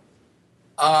translate that.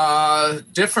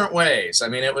 Different ways. I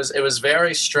mean, it was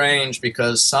very strange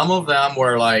because some of them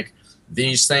were like,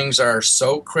 these things are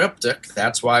so cryptic,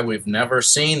 that's why we've never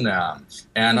seen them.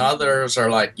 And others are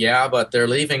like, yeah, but they're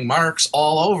leaving marks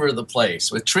all over the place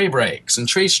with tree breaks and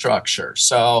tree structures.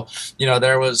 So,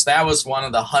 that was one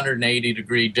of the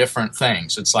 180-degree different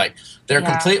things. It's like they're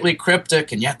completely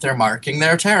cryptic and yet they're marking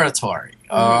their territory.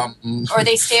 Or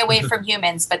they stay away from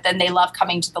humans, but then they love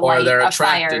coming to the light of fires. Or they're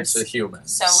attracted to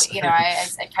humans. So, I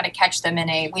kind of catch them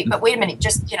but wait a minute,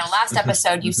 just, last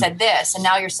episode you said this, and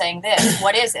now you're saying this.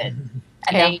 What is it?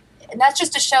 And that's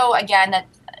just to show, again, that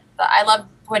I love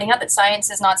pointing out that science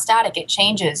is not static. It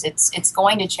changes. It's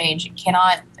going to change. It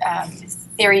cannot,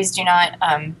 theories do not,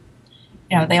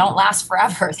 they don't last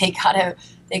forever. They gotta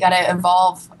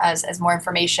evolve as more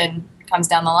information comes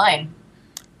down the line.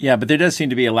 Yeah, but there does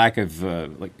seem to be a lack of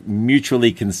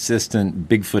mutually consistent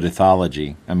Bigfoot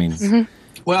ethology. I mean,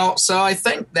 well, so I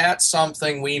think that's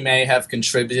something we may have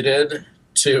contributed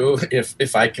to,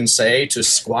 if I can say, to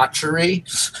squatchery.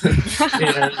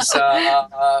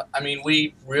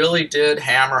 We really did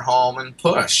hammer home and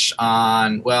push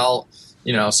on,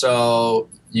 so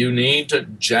you need to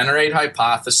generate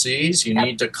hypotheses, you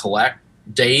need to collect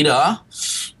data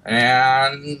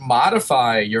and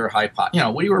modify your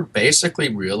hypothesis. We were basically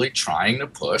really trying to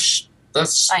push the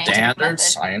standard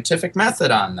scientific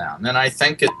method on them. And I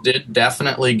think it did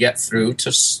definitely get through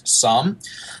to some.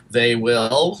 They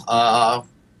will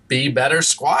be better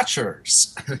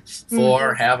squatchers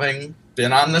for having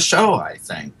been on the show, I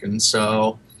think. And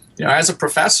so, as a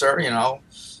professor,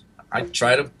 I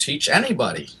try to teach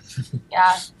anybody.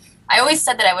 Yeah. I always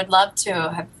said that I would love to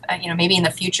have, maybe in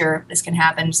the future this can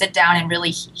happen, sit down and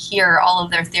really hear all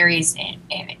of their theories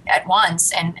at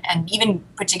once and even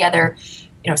put together,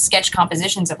 sketch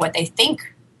compositions of what they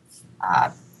think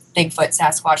Bigfoot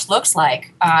Sasquatch looks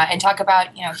like, and talk about,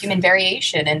 human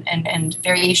variation and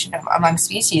variation among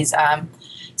species,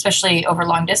 especially over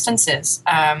long distances.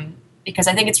 Because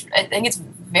I think it's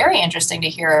very interesting to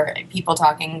hear people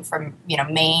talking from,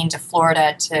 Maine to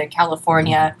Florida to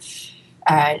California,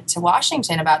 to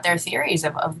Washington about their theories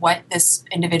of what this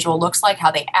individual looks like,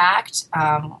 how they act,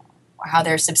 how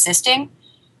they're subsisting.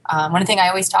 One thing I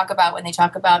always talk about when they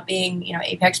talk about being,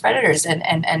 apex predators and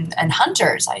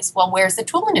hunters, I say, well, where's the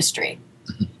tool industry?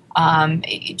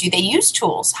 Do they use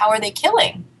tools? How are they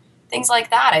killing? Things like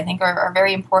that, I think, are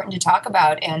very important to talk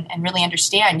about and really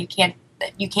understand. You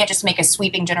can't just make a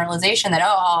sweeping generalization that,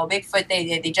 Bigfoot,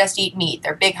 they just eat meat.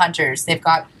 They're big hunters. They've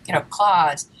got,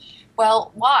 claws.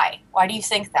 Well, why? Why do you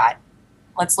think that?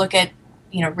 Let's look at,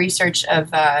 research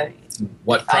of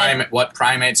what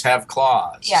primates have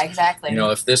claws. Yeah, exactly.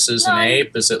 If this is an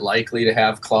ape, is it likely to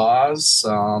have claws?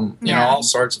 All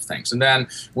sorts of things. And then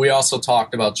we also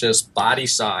talked about just body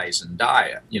size and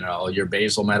diet. Your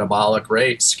basal metabolic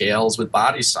rate scales with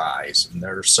body size, and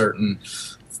there are certain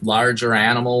larger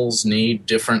animals need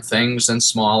different things than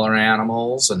smaller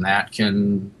animals, and that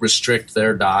can restrict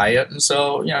their diet. And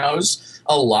so, it was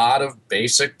a lot of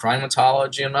basic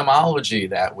primatology and mammalogy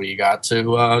that we got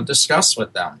to discuss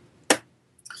with them.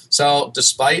 So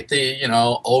despite the,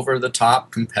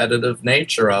 over-the-top competitive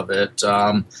nature of it,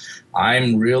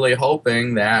 I'm really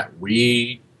hoping that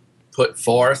we put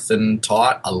forth and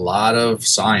taught a lot of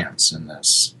science in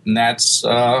this. And that's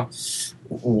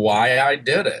why I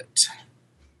did it.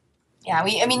 Yeah,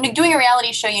 doing a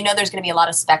reality show, there's going to be a lot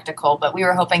of spectacle, but we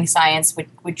were hoping science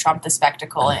would trump the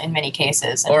spectacle in many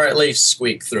cases. Or at least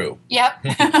squeak through. Yep.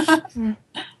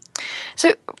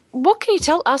 So what can you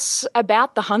tell us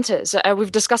about the hunters?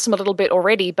 We've discussed them a little bit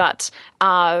already, but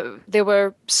there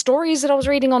were stories that I was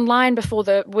reading online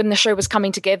when the show was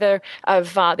coming together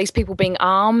of these people being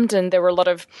armed, and there were a lot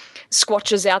of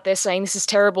squatchers out there saying this is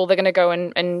terrible. They're going to go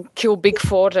and kill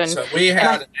Bigfoot. And so we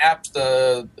had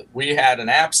an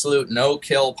absolute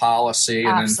no-kill policy,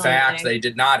 and in fact, they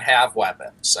did not have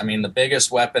weapons. I mean, the biggest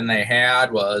weapon they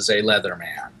had was a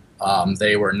Leatherman.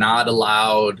 They were not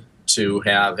allowed to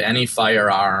have any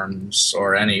firearms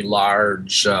or any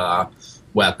large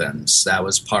weapons. That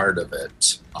was part of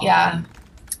it. Yeah.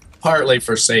 Partly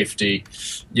for safety,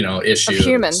 issues. Of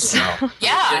humans.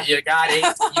 Yeah. You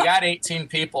got 18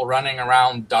 people running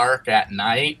around dark at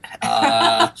night.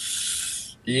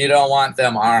 You don't want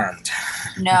them armed.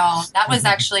 No, that was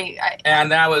actually...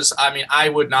 I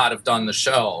would not have done the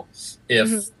show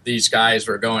if these guys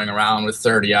were going around with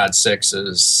 30-odd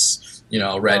sixes,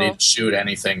 ready to shoot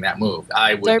anything that moved.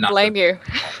 I would not blame you.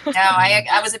 No,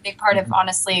 I was a big part of,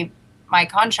 honestly, my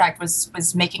contract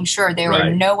was making sure there were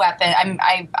no weapon.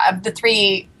 Of the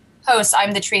three hosts,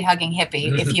 I'm the tree-hugging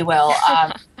hippie, if you will.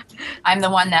 I'm the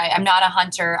one that I'm not a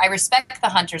hunter. I respect the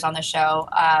hunters on the show,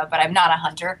 but I'm not a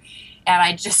hunter. And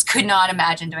I just could not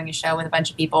imagine doing a show with a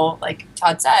bunch of people, like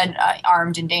Todd said,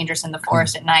 armed and dangerous in the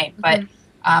forest at night. But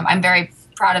I'm very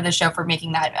proud of the show for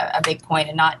making that a big point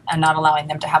and not allowing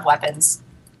them to have weapons.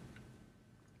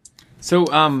 So,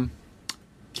 can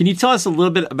you tell us a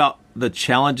little bit about the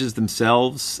challenges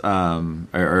themselves,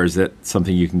 or is that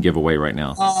something you can give away right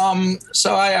now?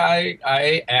 So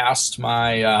I asked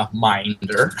my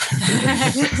minder.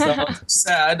 So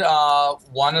said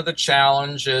one of the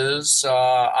challenges.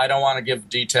 I don't want to give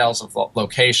details of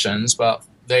locations, but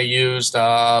they used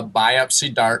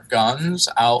biopsy dart guns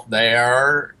out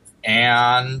there.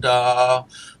 And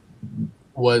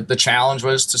what the challenge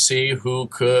was to see who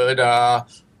could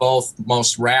both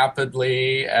most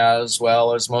rapidly as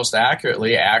well as most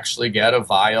accurately actually get a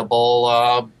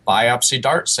viable biopsy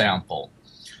dart sample.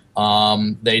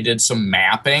 They did some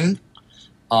mapping.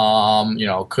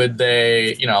 Could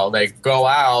they, they go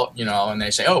out, and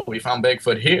they say, oh, we found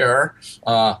Bigfoot here.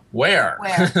 Where?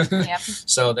 Yep.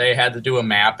 So they had to do a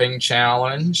mapping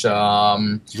challenge. Is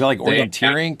that like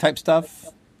orienteering type stuff?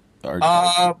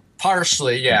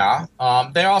 Partially, yeah.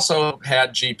 They also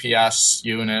had GPS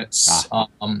units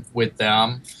with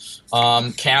them.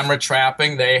 Camera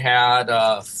trapping, they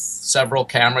had several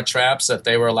camera traps that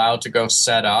they were allowed to go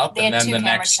set up, and then the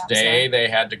next day they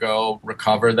had to go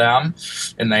recover them,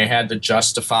 and they had to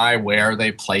justify where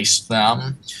they placed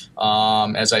them.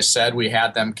 As I said, we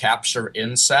had them capture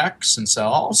insects, and so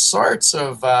all sorts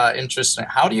of interesting.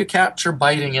 How do you capture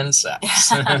biting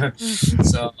insects?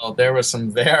 So there were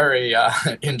some very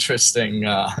interesting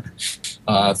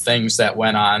things that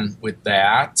went on with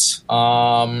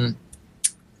that.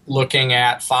 Looking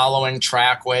at following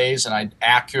trackways and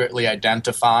accurately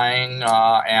identifying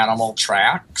animal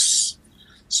tracks.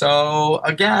 So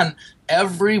again,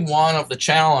 every one of the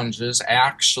challenges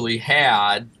actually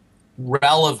had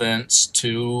relevance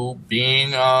to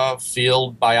being a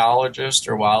field biologist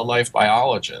or wildlife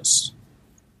biologist.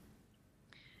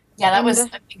 Yeah, that was a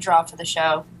big draw for the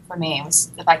show for me,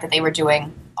 was the fact that they were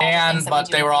doing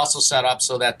but they were also set up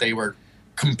so that they were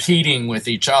competing with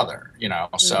each other,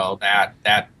 so that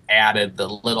added the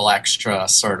little extra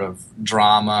sort of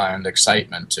drama and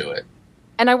excitement to it.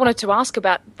 And I wanted to ask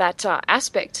about that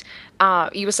aspect.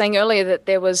 You were saying earlier that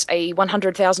there was a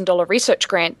 $100,000 research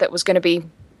grant that was going to be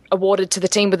awarded to the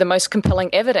team with the most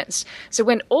compelling evidence. So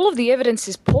when all of the evidence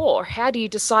is poor, how do you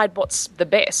decide what's the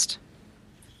best?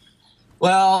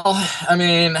 Well, I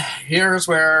mean, here's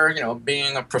where,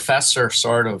 being a professor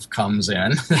sort of comes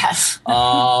in. Yes.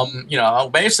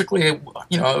 Basically, it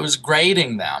was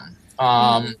grading them.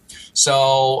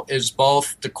 So is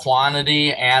both the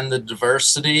quantity and the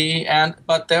diversity,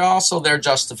 but they're also their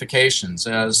justifications.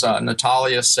 As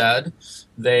Natalia said,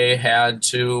 they had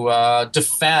to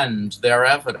defend their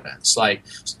evidence. Like,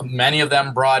 many of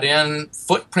them brought in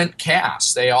footprint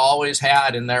casts. They always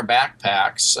had in their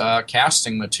backpacks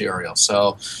casting material.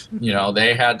 So,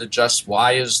 they had to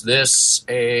why is this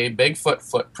a Bigfoot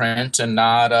footprint and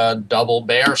not a double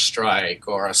bear strike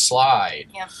or a slide?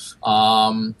 Yeah.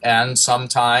 And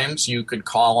sometimes you could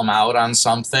call them out on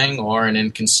something or an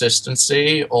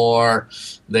inconsistency, or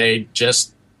they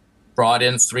just brought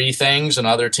in 3 things and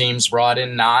other teams brought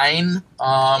in 9.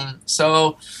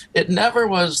 So it never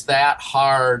was that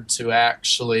hard to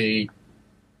actually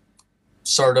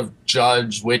sort of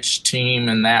judge which team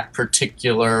in that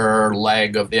particular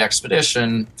leg of the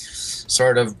expedition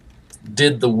sort of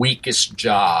did the weakest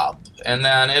job. And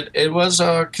then it was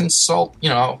a consult,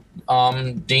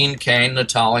 Dean Cain,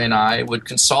 Natalia, and I would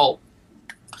consult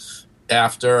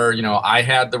after, I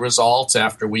had the results,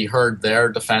 after we heard their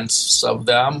defense of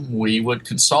them, we would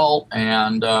consult,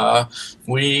 and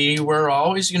we were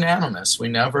always unanimous. We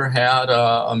never had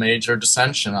a major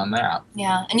dissension on that.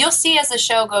 Yeah, and you'll see as the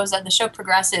show goes, as the show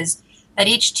progresses, that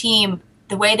each team,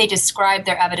 the way they describe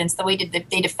their evidence, the way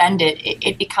they defend it,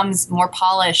 it becomes more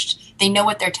polished. They know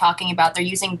what they're talking about. They're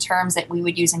using terms that we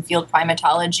would use in field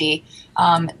primatology.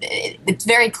 It's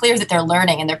very clear that they're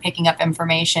learning and they're picking up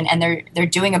information, and they're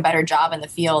doing a better job in the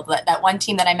field. That one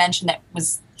team that I mentioned that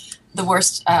was the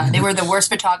worst, they were the worst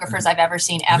photographers I've ever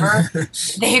seen ever.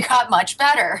 They got much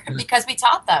better because we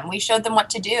taught them. We showed them what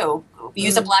to do.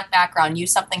 Use a black background,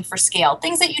 use something for scale.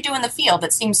 Things that you do in the field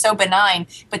that seem so benign,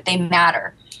 but they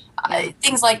matter.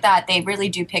 Things like that, they really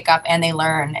do pick up and they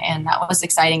learn, and that was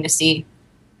exciting to see.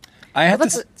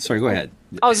 Sorry, go ahead.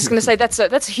 I was just going to say that's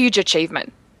a huge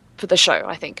achievement for the show,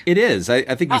 I think. It is.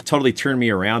 I think you've totally turned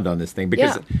me around on this thing,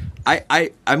 because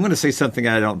I'm going to say something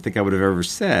I don't think I would have ever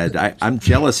said. I'm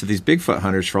jealous of these Bigfoot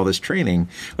hunters for all this training.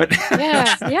 But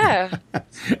yeah.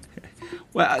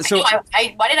 Well, so why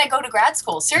did I go to grad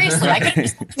school? Seriously, I could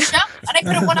have and I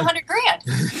could have won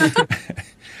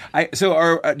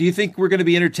 $100,000. Do you think we're going to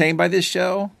be entertained by this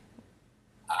show?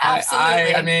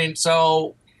 Absolutely. I mean,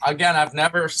 so again, I've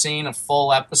never seen a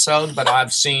full episode, but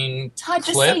I've seen Todd,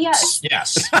 just clips. say yes.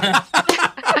 Yes.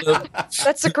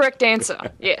 That's the correct answer.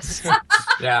 Yes.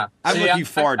 Yeah. I'm looking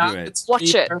forward to it.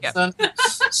 Watch it. Yeah.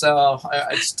 So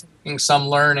it's taking some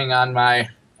learning on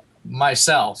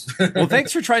myself. Well,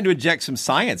 thanks for trying to inject some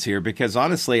science here, because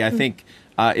honestly, I think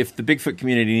if the Bigfoot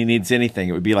community needs anything,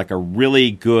 it would be like a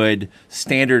really good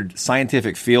standard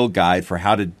scientific field guide for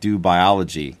how to do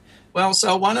biology. Well,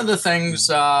 so one of the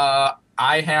things I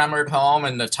hammered home,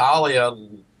 and Natalia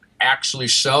actually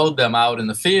showed them out in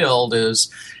the field,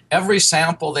 is every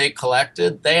sample they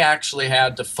collected, they actually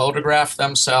had to photograph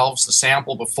themselves, the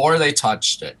sample, before they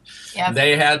touched it. Yep.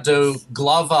 They had to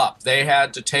glove up. They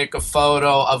had to take a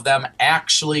photo of them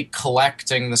actually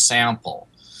collecting the sample,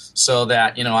 so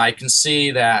that, I can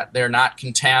see that they're not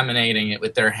contaminating it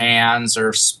with their hands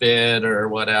or spit or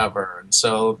whatever. And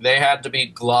so they had to be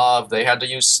gloved. They had to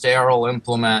use sterile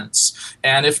implements.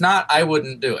 And if not, I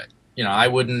wouldn't do it. I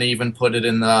wouldn't even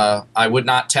I would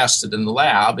not test it in the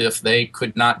lab if they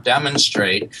could not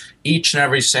demonstrate each and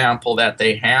every sample that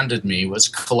they handed me was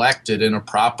collected in a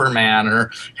proper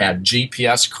manner, had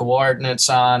GPS coordinates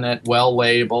on it, well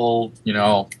labeled,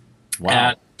 Wow.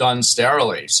 And done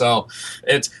sterilely. So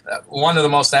it's one of the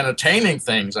most entertaining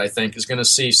things, I think, is going to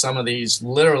see some of these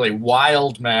literally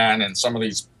wild men and some of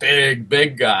these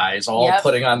big guys all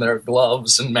putting on their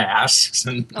gloves and masks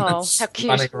and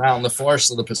running around the forests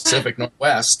of the Pacific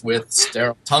Northwest with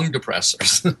sterile tongue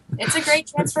depressors. It's a great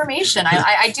transformation.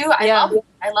 I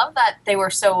love that they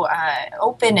were so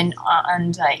open and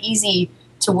easy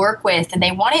to work with, and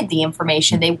they wanted the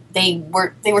information. They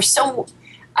were so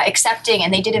accepting,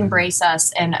 and they did embrace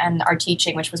us and our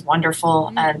teaching, which was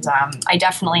wonderful. And I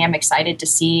definitely am excited to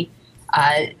see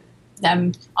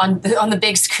them on the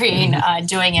big screen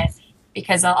doing it,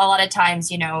 because a lot of times,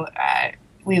 we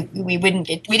didn't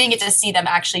get to see them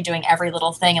actually doing every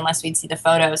little thing unless we'd see the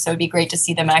photos. So it'd be great to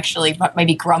see them actually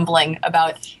maybe grumbling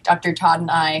about Dr. Todd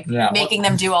and I making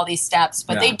them do all these steps,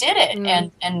 but they did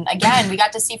it. And again, we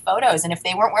got to see photos, and if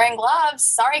they weren't wearing gloves,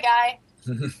 sorry, guy.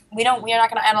 We are not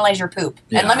going to analyze your poop.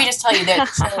 And let me just tell you that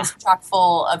it's chock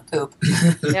full of poop.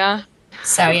 Yeah.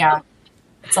 So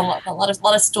it's a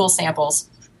lot of stool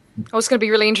samples. Oh, it's going to be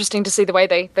really interesting to see the way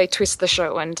they twist the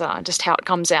show and just how it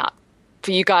comes out for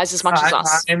you guys as much as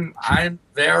us. I'm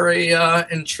very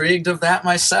intrigued of that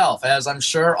myself, as I'm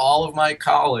sure all of my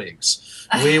colleagues.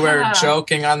 We were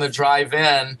joking on the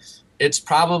drive-in. It's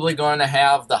probably going to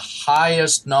have the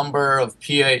highest number of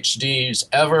PhDs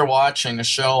ever watching a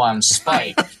show on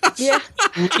Spike.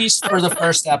 At least for the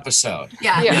first episode.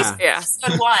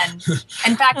 Episode 1.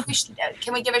 In fact,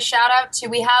 can we give a shout out to,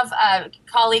 we have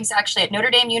colleagues actually at Notre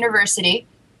Dame University,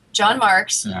 John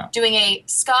Marks, doing a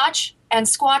Scotch and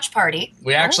Squatch party.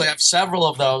 We actually have several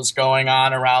of those going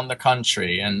on around the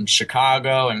country. In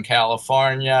Chicago, in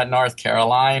California, North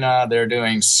Carolina, they're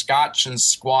doing Scotch and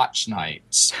Squatch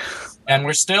nights. And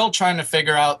we're still trying to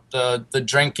figure out the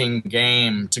drinking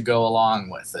game to go along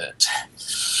with it.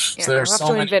 So there's so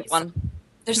many. Invent one.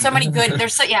 There's so many good.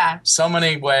 So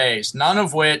many ways, none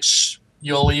of which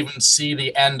you'll even see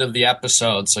the end of the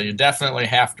episode. So you definitely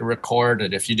have to record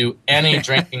it. If you do any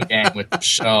drinking game with the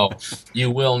show,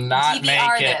 you will not DVR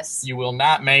make it. this. You will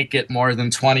not make it more than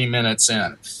 20 minutes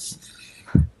in.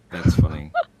 That's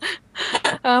funny.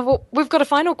 Well, we've got a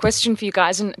final question for you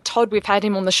guys. And Todd, we've had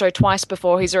him on the show twice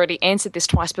before. He's already answered this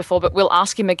twice before, but we'll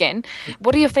ask him again.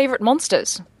 What are your favorite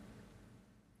monsters?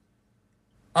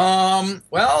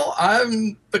 Well, I've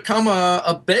become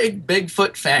a big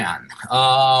Bigfoot fan.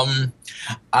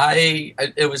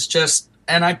 It was just,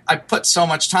 and I put so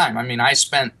much time. I mean, I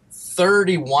spent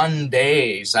 31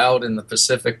 days out in the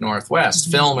Pacific Northwest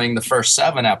filming the first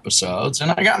 7 episodes,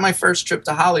 and I got my first trip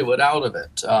to Hollywood out of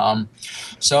it.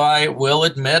 So I will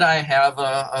admit I have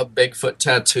a Bigfoot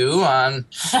tattoo on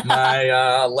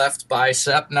my left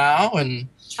bicep now, and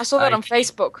I saw that on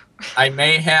Facebook. I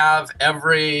may have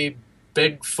every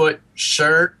Bigfoot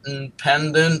shirt and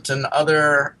pendant and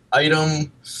other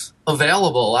item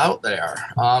available out there.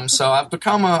 So I've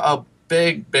become a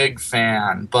big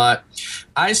fan, but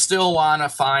I still want to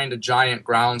find a giant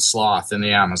ground sloth in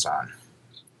the Amazon.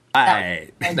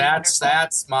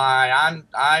 That's my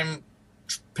I'm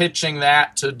pitching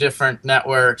that to different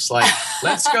networks. Like,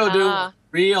 let's go do a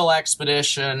real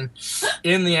expedition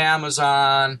in the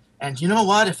Amazon. And you know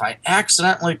what? If I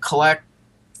accidentally collect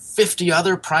 50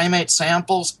 other primate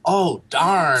samples, oh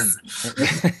darn.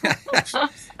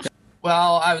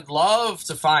 Well, I would love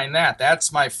to find that.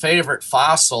 That's my favorite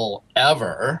fossil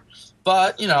ever.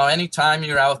 But, you know, anytime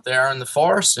you're out there in the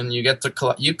forest and you get to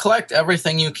collect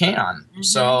everything you can. Mm-hmm.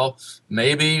 So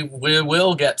maybe we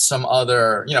will get some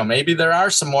other, you know, maybe there are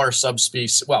some more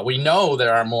subspecies. Well, we know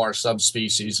there are more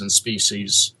subspecies and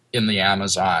species in the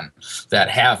Amazon that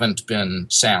haven't been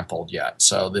sampled yet.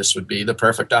 So this would be the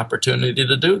perfect opportunity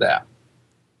to do that.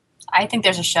 I think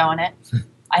there's a show in it.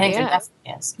 I think there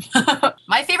definitely is.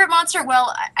 My favorite monster,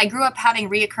 well, I grew up having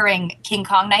reoccurring King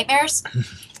Kong nightmares.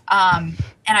 And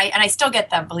I still get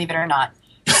them, believe it or not.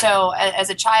 So as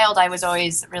a child, I was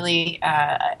always really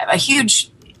a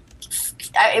huge,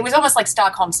 it was almost like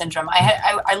Stockholm Syndrome.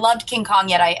 I loved King Kong,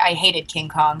 yet I hated King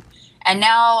Kong. And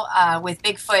now with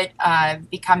Bigfoot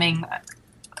becoming,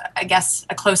 I guess,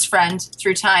 a close friend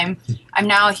through time, I'm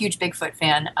now a huge Bigfoot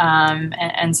fan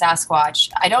and Sasquatch.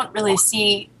 I don't really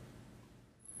see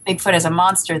Bigfoot as a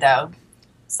monster, though.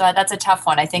 So that's a tough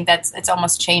one. I think it's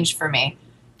almost changed for me.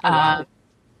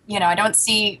 You know, I don't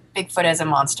see Bigfoot as a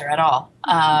monster at all.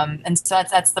 And so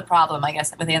that's the problem, I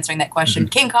guess, with answering that question.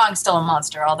 King Kong's still a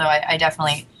monster, although I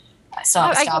definitely still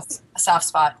have a soft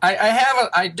spot.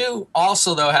 I do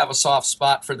also, though, have a soft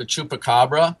spot for the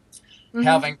chupacabra,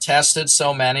 having tested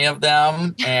so many of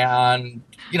them. And,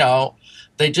 you know,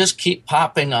 they just keep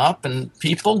popping up, and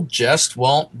people just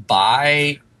won't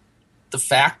buy the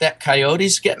fact that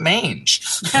coyotes get mange.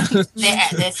 Yeah,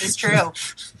 this is true.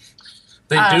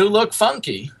 They do look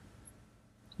funky.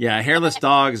 Yeah, hairless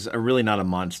dogs are really not a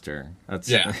monster.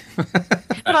 Yeah.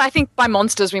 But I think by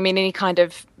monsters we mean any kind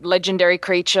of legendary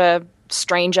creature,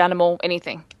 strange animal,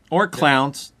 anything. Or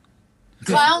clowns.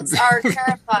 Clowns are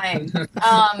terrifying.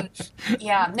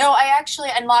 Yeah. No, I actually,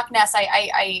 in Loch Ness,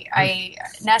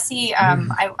 Nessie,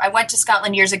 I went to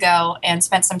Scotland years ago and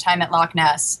spent some time at Loch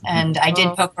Ness, and I did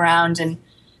poke around, and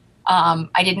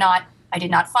I did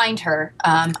not find her.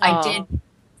 I did.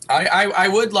 I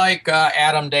would like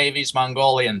Adam Davies'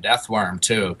 Mongolian deathworm,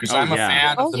 too, because I'm a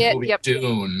fan of the movie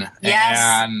Dune. Yes.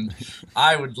 And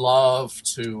I would love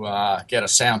to get a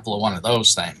sample of one of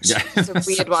those things. Yeah. It's a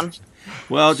weird one.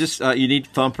 Well, just you need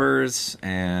thumpers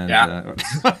and...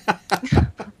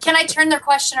 Can I turn the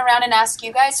question around and ask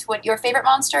you guys what your favorite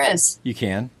monster is? You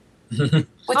can. What's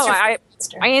your favorite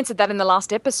monster? I answered that in the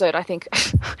last episode, I think.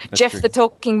 Jeff the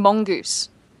Talking Mongoose.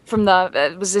 From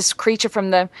it was this creature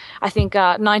from the, I think,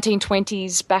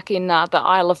 1920s back in the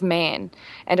Isle of Man.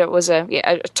 And it was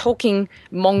a talking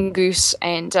mongoose,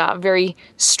 and a very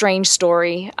strange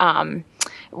story.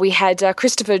 We had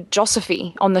Christopher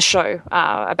Josephy on the show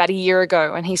about a year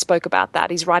ago, and he spoke about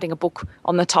that. He's writing a book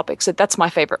on the topic, so that's my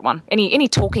favorite one. Any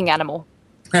talking animal.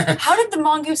 How did the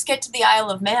mongoose get to the Isle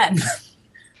of Man?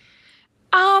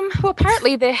 Well,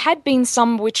 apparently there had been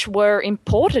some which were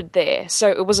imported there, so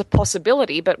it was a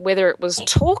possibility, but whether it was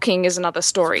talking is another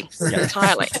story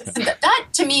entirely. That,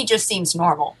 to me, just seems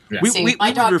normal. Yeah. We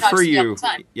would refer you.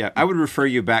 Yeah, I would refer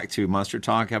you back to Monster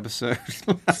Talk episode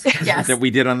that we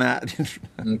did on that.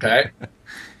 Okay.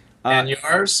 And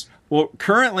yours? Well,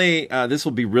 currently, this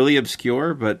will be really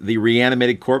obscure, but the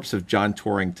reanimated corpse of John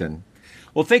Torrington.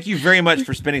 Well, thank you very much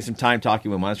for spending some time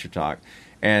talking with Monster Talk.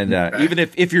 And even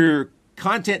if your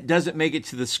content doesn't make it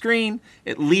to the screen,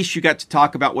 at least you got to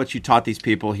talk about what you taught these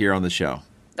people here on the show.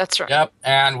 That's right. Yep,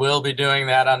 and we'll be doing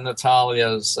that on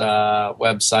Natalia's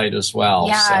website as well.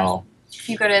 Yeah. So if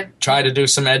you go to try to do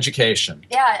some education.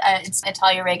 Yeah, it's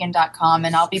nataliareagan.com,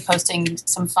 and I'll be posting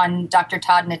some fun Dr.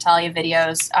 Todd and Natalia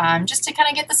videos just to kind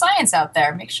of get the science out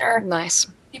there. Make sure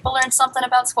people learn something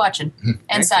about squatching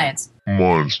and science.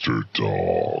 Monster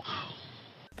Talk.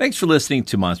 Thanks for listening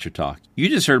to Monster Talk. You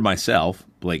just heard myself,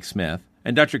 Blake Smith,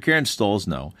 and Dr. Karen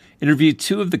Stolzno interview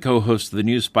two of the co-hosts of the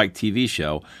new Spike TV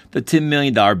show, The $10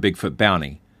 Million Bigfoot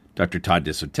Bounty, Dr. Todd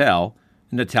Dishotel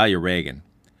and Natalia Reagan.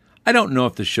 I don't know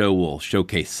if the show will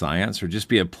showcase science or just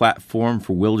be a platform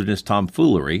for wilderness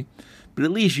tomfoolery, but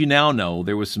at least you now know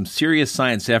there was some serious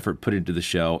science effort put into the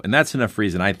show, and that's enough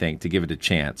reason, I think, to give it a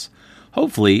chance.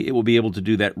 Hopefully, it will be able to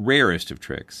do that rarest of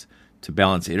tricks, to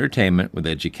balance entertainment with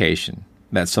education.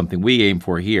 That's something we aim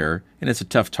for here, and it's a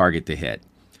tough target to hit.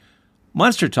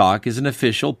 Monster Talk is an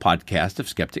official podcast of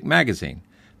Skeptic Magazine.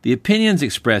 The opinions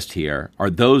expressed here are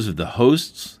those of the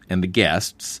hosts and the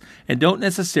guests and don't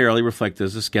necessarily reflect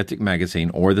those of Skeptic Magazine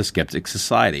or the Skeptic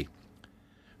Society.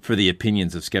 For the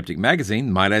opinions of Skeptic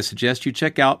Magazine, might I suggest you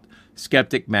check out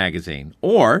Skeptic Magazine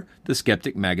or the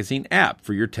Skeptic Magazine app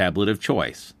for your tablet of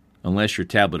choice. Unless your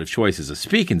tablet of choice is a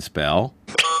speak and spell.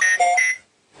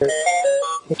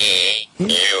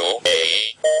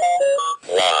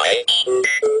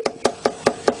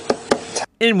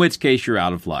 In which case you're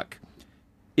out of luck.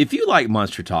 If you like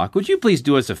Monster Talk, would you please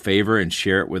do us a favor and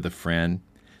share it with a friend?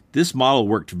 This model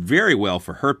worked very well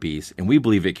for herpes, and we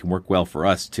believe it can work well for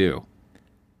us too.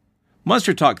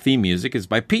 Monster Talk theme music is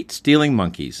by Pete Stealing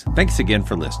Monkeys. Thanks again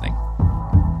for listening.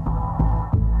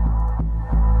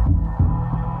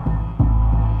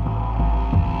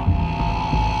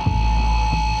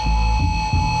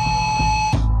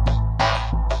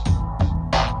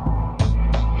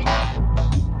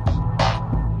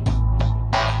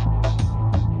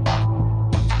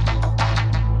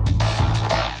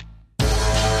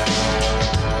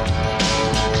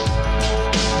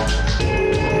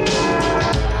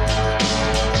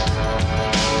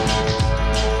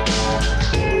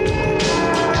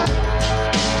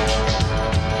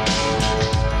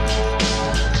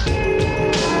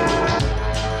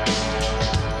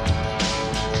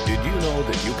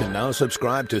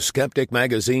 Subscribe to Skeptic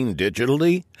Magazine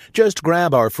digitally? Just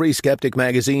grab our free Skeptic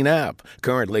Magazine app,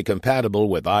 currently compatible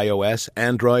with iOS,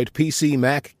 Android, PC,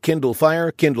 Mac, Kindle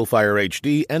Fire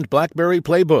HD, and BlackBerry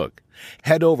Playbook.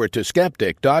 Head over to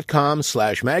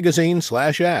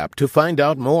skeptic.com/magazine/app to find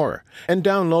out more and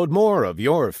download more of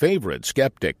your favorite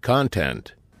Skeptic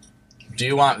content. Do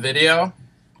you want video?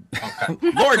 Okay.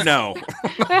 Lord, no.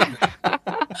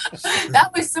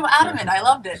 That was so adamant. I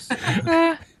loved it.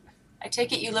 I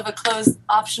take it you live a closed,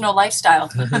 optional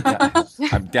lifestyle. Yeah.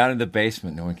 I'm down in the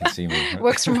basement. No one can see me.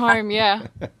 Works from home, yeah.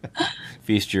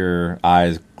 Feast your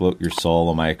eyes, gloat your soul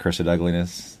on my accursed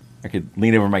ugliness. I could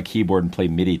lean over my keyboard and play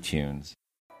MIDI tunes.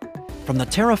 From the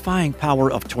terrifying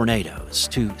power of tornadoes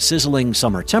to sizzling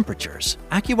summer temperatures,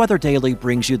 AccuWeather Daily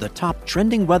brings you the top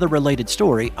trending weather-related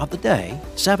story of the day,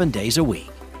 7 days a week.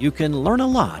 You can learn a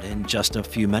lot in just a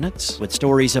few minutes with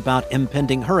stories about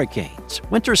impending hurricanes,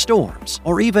 winter storms,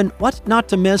 or even what not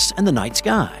to miss in the night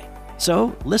sky.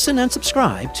 So listen and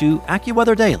subscribe to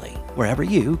AccuWeather Daily wherever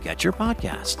you get your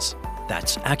podcasts.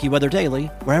 That's AccuWeather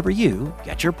Daily wherever you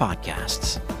get your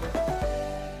podcasts.